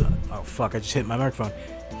 He was oh fuck, I just hit my microphone.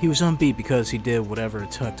 He was unbeat because he did whatever it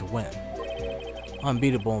took to win.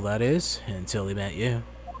 Unbeatable, that is, until he met you.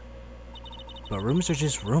 But rumors are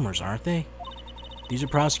just rumors, aren't they? These are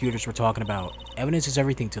prosecutors we're talking about. Evidence is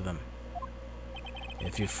everything to them.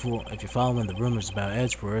 If you're following the rumors about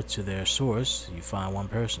Edgeworth to their source, you find one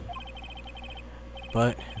person.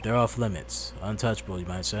 But they're off limits. Untouchable, you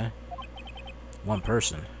might say. One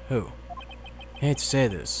person? Who? Hate to say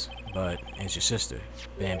this, but it's your sister,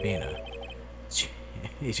 Bambina.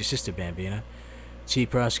 It's your sister, Bambina. Chief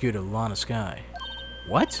Prosecutor Lana Sky.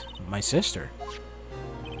 What? My sister?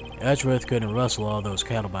 Edgeworth couldn't rustle all those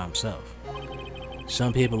cattle by himself.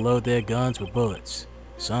 Some people load their guns with bullets.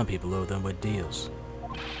 Some people load them with deals.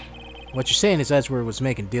 What you're saying is Edgeworth was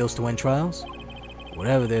making deals to win trials?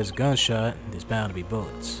 Whatever there's a gunshot, there's bound to be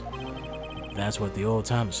bullets. That's what the old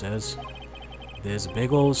timer says. There's a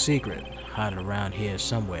big old secret hiding around here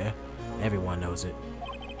somewhere. Everyone knows it.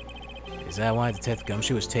 Is that why Detective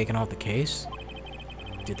Gumshoe was taken off the case?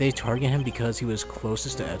 Did they target him because he was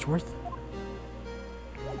closest to Edgeworth?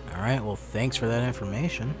 Alright, well thanks for that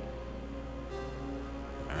information.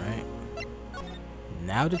 Alright.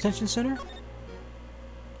 Now detention center?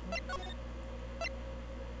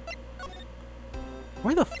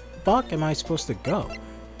 Where the fuck am I supposed to go?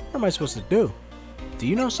 What am I supposed to do? Do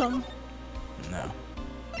you know something? No.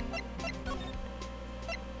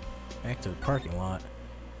 Back to the parking lot.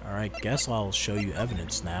 Alright, guess I'll show you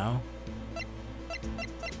evidence now.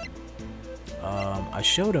 I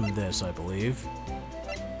showed him this, I believe.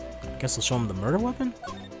 I guess I'll show him the murder weapon?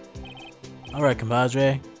 Alright,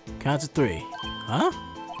 compadre. Count to 3. Huh?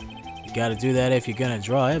 You gotta do that if you're gonna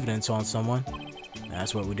draw evidence on someone.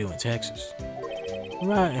 That's what we do in Texas.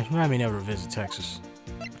 Remind me never to visit Texas.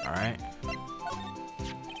 Alright.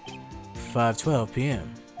 5:12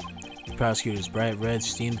 p.m. The prosecutor's bright red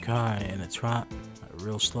steamed car in a trot. A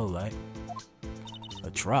real slow light. A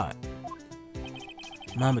trot.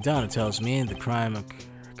 Mama Donna tells me the crime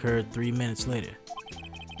occurred 3 minutes later.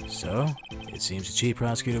 So, it seems the chief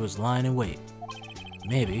prosecutor was lying in wait.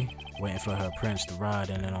 Maybe waiting for her prince to ride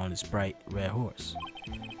in on his bright red horse.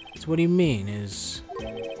 So what do you mean? Is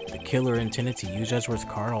the killer intended to use Edgeworth's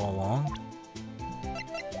car all along?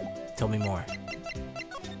 Tell me more.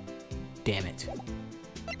 Damn it.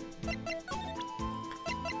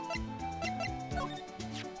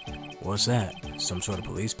 What's that? Some sort of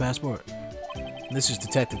police passport? This is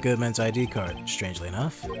Detective Goodman's ID card, strangely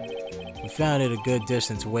enough. We found it a good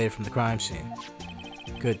distance away from the crime scene.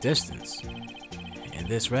 Good distance? In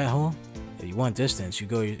this rat hole? If you want distance, you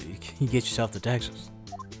get yourself to Texas.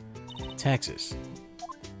 Texas.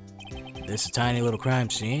 This is a tiny little crime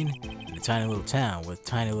scene in a tiny little town with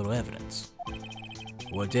tiny little evidence.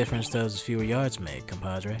 What difference does fewer yards make,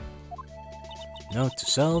 compadre? Note to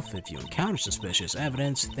self, if you encounter suspicious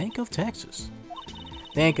evidence, think of Texas.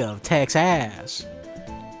 Think of Texas!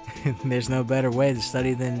 There's no better way to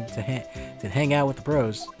study than to hang out with the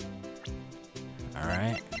pros.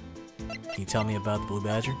 Alright. Can you tell me about the Blue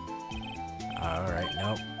Badger? Alright,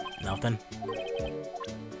 nope. Nothing.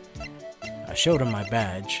 I showed him my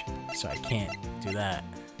badge, so I can't do that.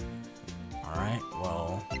 Alright,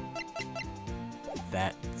 well...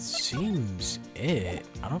 that seems it.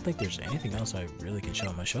 I don't think there's anything else I really can show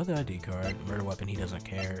him. I showed the ID card, murder weapon, he doesn't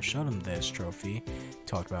care. Showed him this trophy.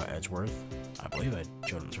 Talked about Edgeworth. I believe I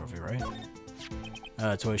showed him the trophy,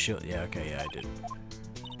 right? Toy shield. Yeah, okay, yeah, I did.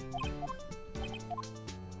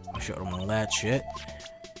 I showed him all that shit.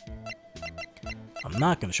 I'm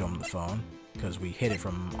not gonna show him the phone, because we hid it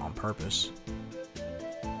from him on purpose.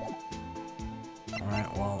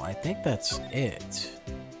 Alright, well, I think that's it.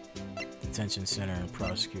 Detention center and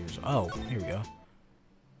prosecutors. Oh, here we go.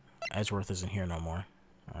 Edgeworth isn't here no more.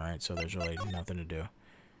 Alright, so there's really nothing to do.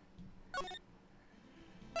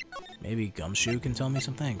 Maybe Gumshoe can tell me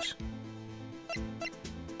some things.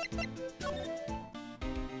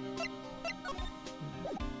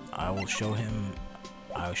 I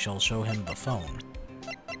shall show him the phone.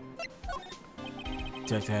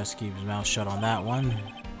 Detective has to keep his mouth shut on that one.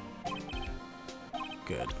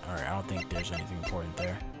 Good. Alright, I don't think there's anything important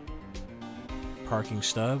there. Parking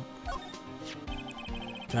stub.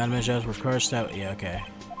 Found measures with car stub. Yeah, okay.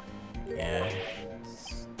 Yeah.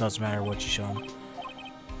 Doesn't matter what you show him.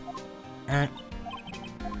 Alright.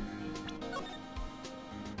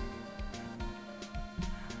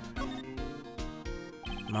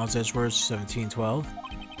 Miles Edgeworth, 1712.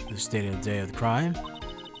 This is dated the day of the crime.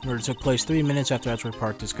 Murder took place 3 minutes after Edgeworth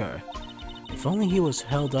parked his car. If only he was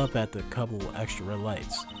held up at the couple extra red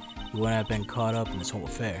lights, he wouldn't have been caught up in this whole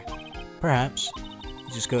affair. Perhaps.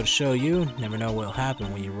 Just go to show you, never know what'll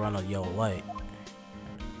happen when you run a yellow light.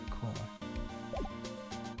 Cool.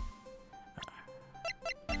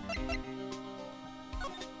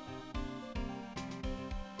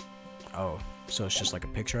 Oh, so it's just like a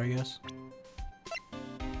picture, I guess?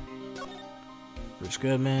 Bruce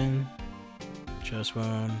Goodman, chest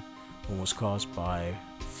wound. One was caused by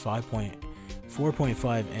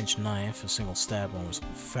 4.5-inch knife. A single stab one was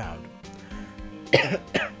found.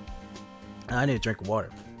 I need a drink of water.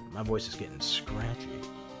 My voice is getting scratchy.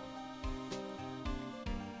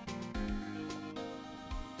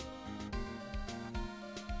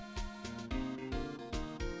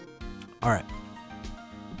 Alright.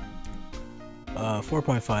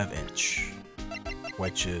 4.5-inch,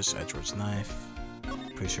 which is Edgeworth's knife.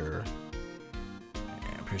 Pretty sure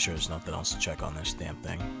there's nothing else to check on this damn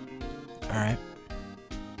thing. Alright.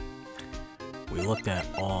 We looked at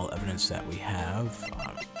all evidence that we have.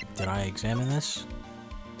 Did I examine this?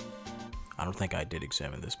 I don't think I did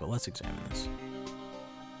examine this, but let's examine this.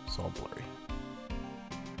 It's all blurry.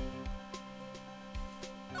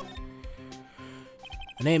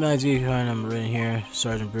 A name ID card number written here.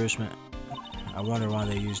 Sergeant Bruceman. I wonder why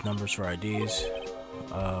they use numbers for IDs.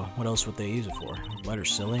 What else would they use it for? Letters,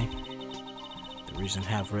 silly. The reason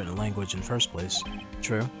have written language in the first place.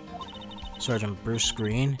 True. Sergeant Bruce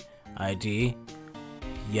Green. ID.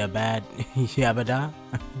 Yabada.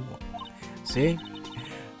 See?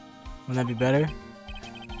 Wouldn't that be better?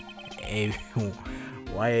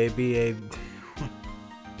 Y-A-B-A.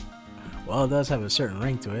 Well, it does have a certain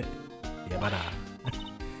ring to it. Yabada.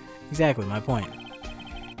 Exactly, my point.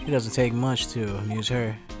 It doesn't take much to amuse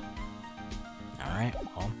her. Alright,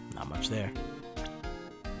 well, not much there.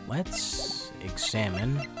 Let's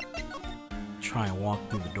examine. Try and walk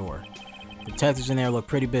through the door. The detectives in there look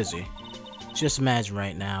pretty busy. Just imagine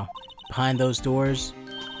right now, behind those doors,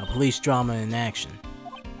 a police drama in action.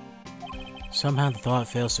 Somehow the thought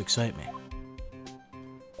fails to excite me.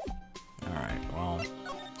 Alright, well,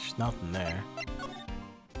 there's nothing there.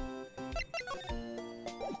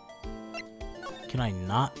 Can I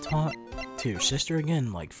not talk to your sister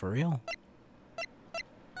again? Like, for real?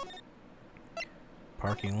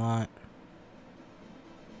 Parking lot.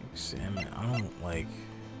 Examine. I don't, like...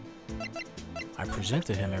 I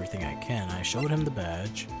presented him everything I can. I showed him the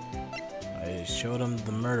badge. I showed him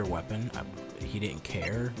the murder weapon. He didn't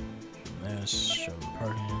care. This. Showed him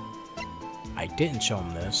parking. I didn't show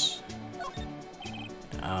him this.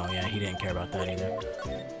 Oh, yeah, he didn't care about that either.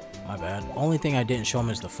 My bad. Only thing I didn't show him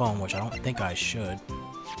is the phone, which I don't think I should.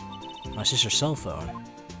 My sister's cell phone.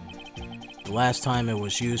 The last time it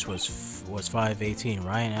was used was 5/18,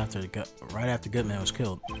 right after Goodman was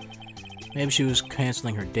killed. Maybe she was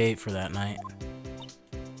canceling her date for that night.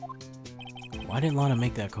 Why didn't Lana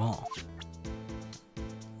make that call?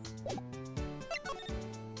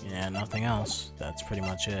 Yeah, nothing else. That's pretty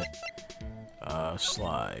much it.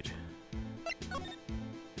 Slide.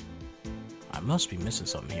 I must be missing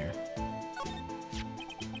something here.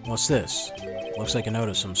 What's this? Looks like a note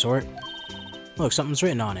of some sort. Look, something's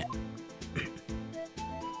written on it.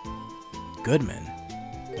 Goodman.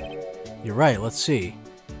 You're right, let's see.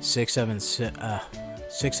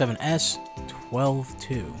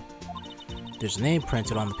 67S122. There's a name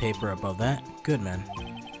printed on the paper above that. Goodman.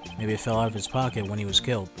 Maybe it fell out of his pocket when he was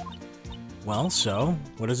killed. Well, so,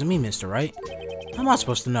 what does it mean, Mr. Wright? How am I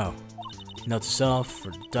supposed to know? Note to self,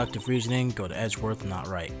 for deductive reasoning, go to Edgeworth, not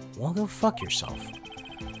Wright. Well, go fuck yourself.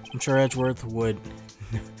 I'm sure Edgeworth would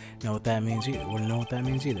know what that means either. Wouldn't know what that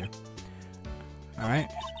means either.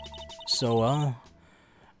 Alright. So, well,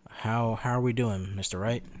 how are we doing, Mr.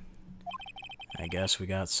 Wright? I guess we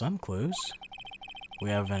got some clues. We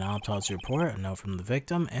have an autopsy report, a note from the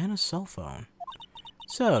victim, and a cell phone.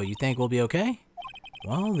 So, you think we'll be okay?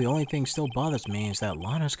 Well, the only thing still bothers me is that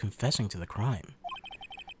Lana's confessing to the crime.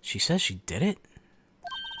 She says she did it?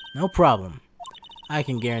 No problem. I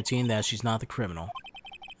can guarantee that she's not the criminal.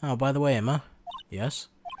 Oh, by the way, Emma. Yes?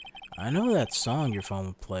 I know that song your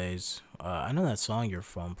phone plays. I know that song your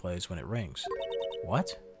phone plays when it rings.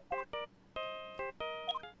 What?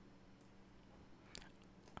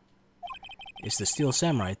 It's the Steel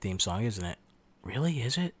Samurai theme song, isn't it? Really,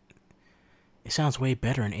 is it? It sounds way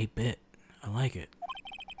better in 8-bit. I like it.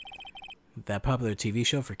 That popular TV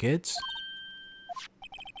show for kids?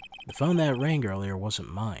 The phone that rang earlier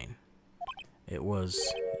wasn't mine. It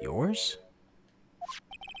was yours?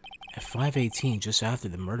 At 5:18, just after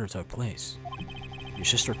the murder took place. Your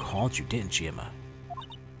sister called you, didn't she, Emma?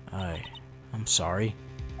 I'm sorry.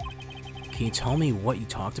 Can you tell me what you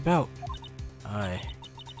talked about?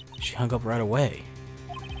 She hung up right away.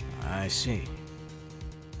 I see.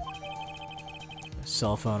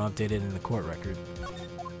 Cell phone updated in the court record.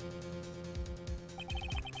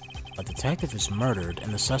 A detective is murdered,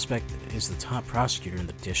 and the suspect is the top prosecutor in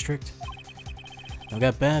the district? I've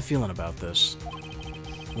got a bad feeling about this.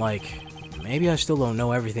 Like, maybe I still don't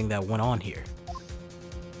know everything that went on here.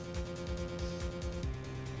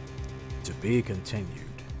 To be continued.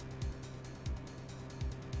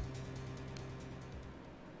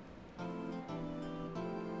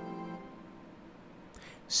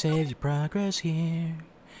 Save your progress here.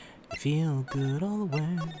 You feel good all the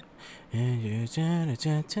way.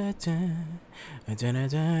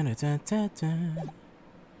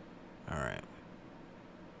 Alright.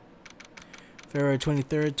 February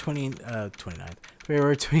 23rd, 29th.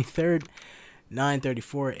 February 23rd,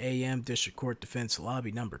 9:34 a.m. District Court Defense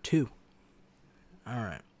Lobby number 2.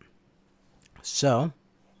 Alright. So,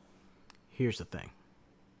 here's the thing.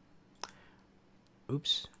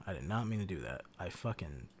 Oops, I did not mean to do that. I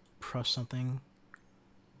fucking pressed something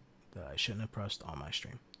that I shouldn't have pressed on my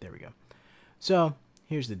stream. There we go. So,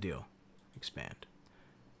 here's the deal. Expand.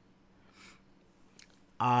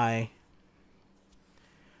 I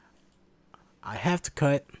have to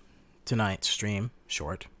cut tonight's stream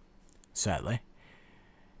short, sadly.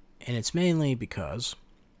 And it's mainly because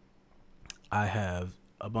I have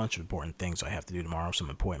a bunch of important things I have to do tomorrow, some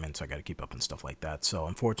appointments I got to keep up and stuff like that. So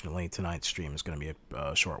unfortunately, tonight's stream is going to be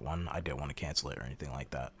a short one. I didn't want to cancel it or anything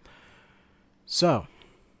like that. So,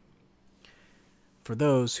 for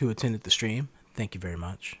those who attended the stream, thank you very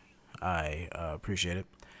much. I appreciate it.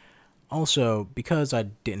 Also, because I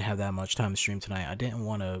didn't have that much time to stream tonight, I didn't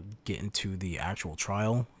want to get into the actual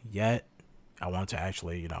trial yet. I wanted to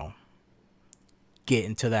actually, you know, get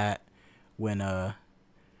into that when I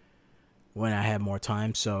have more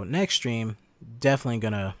time. So next stream, definitely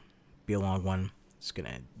gonna be a long one. It's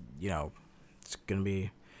gonna, you know, it's gonna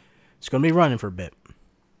be running for a bit.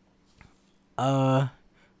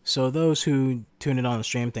 So those who tuned in on the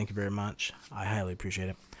stream, thank you very much. I highly appreciate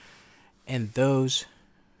it. And those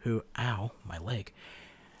who, ow, my leg.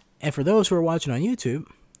 And for those who are watching on YouTube,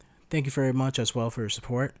 thank you very much as well for your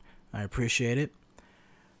support. I appreciate it.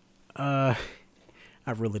 I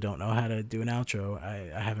really don't know how to do an outro.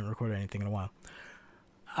 I haven't recorded anything in a while.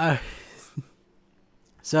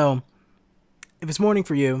 So, if it's morning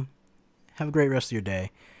for you, have a great rest of your day.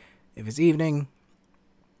 If it's evening,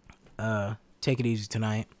 take it easy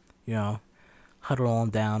tonight. You know, huddle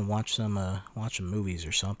on down, watch some movies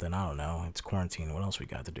or something. I don't know. It's quarantine. What else we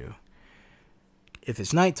got to do? If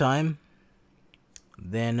it's nighttime,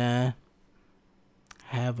 then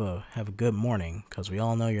have a good morning, because we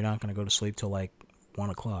all know you're not gonna go to sleep till like 1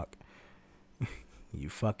 o'clock. You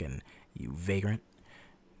vagrant,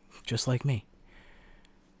 just like me.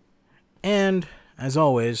 And as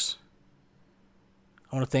always,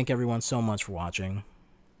 I want to thank everyone so much for watching,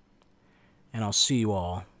 and I'll see you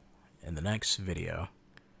all in the next video.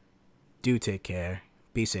 Do take care,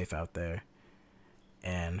 be safe out there,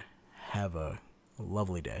 and have a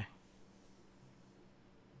lovely day.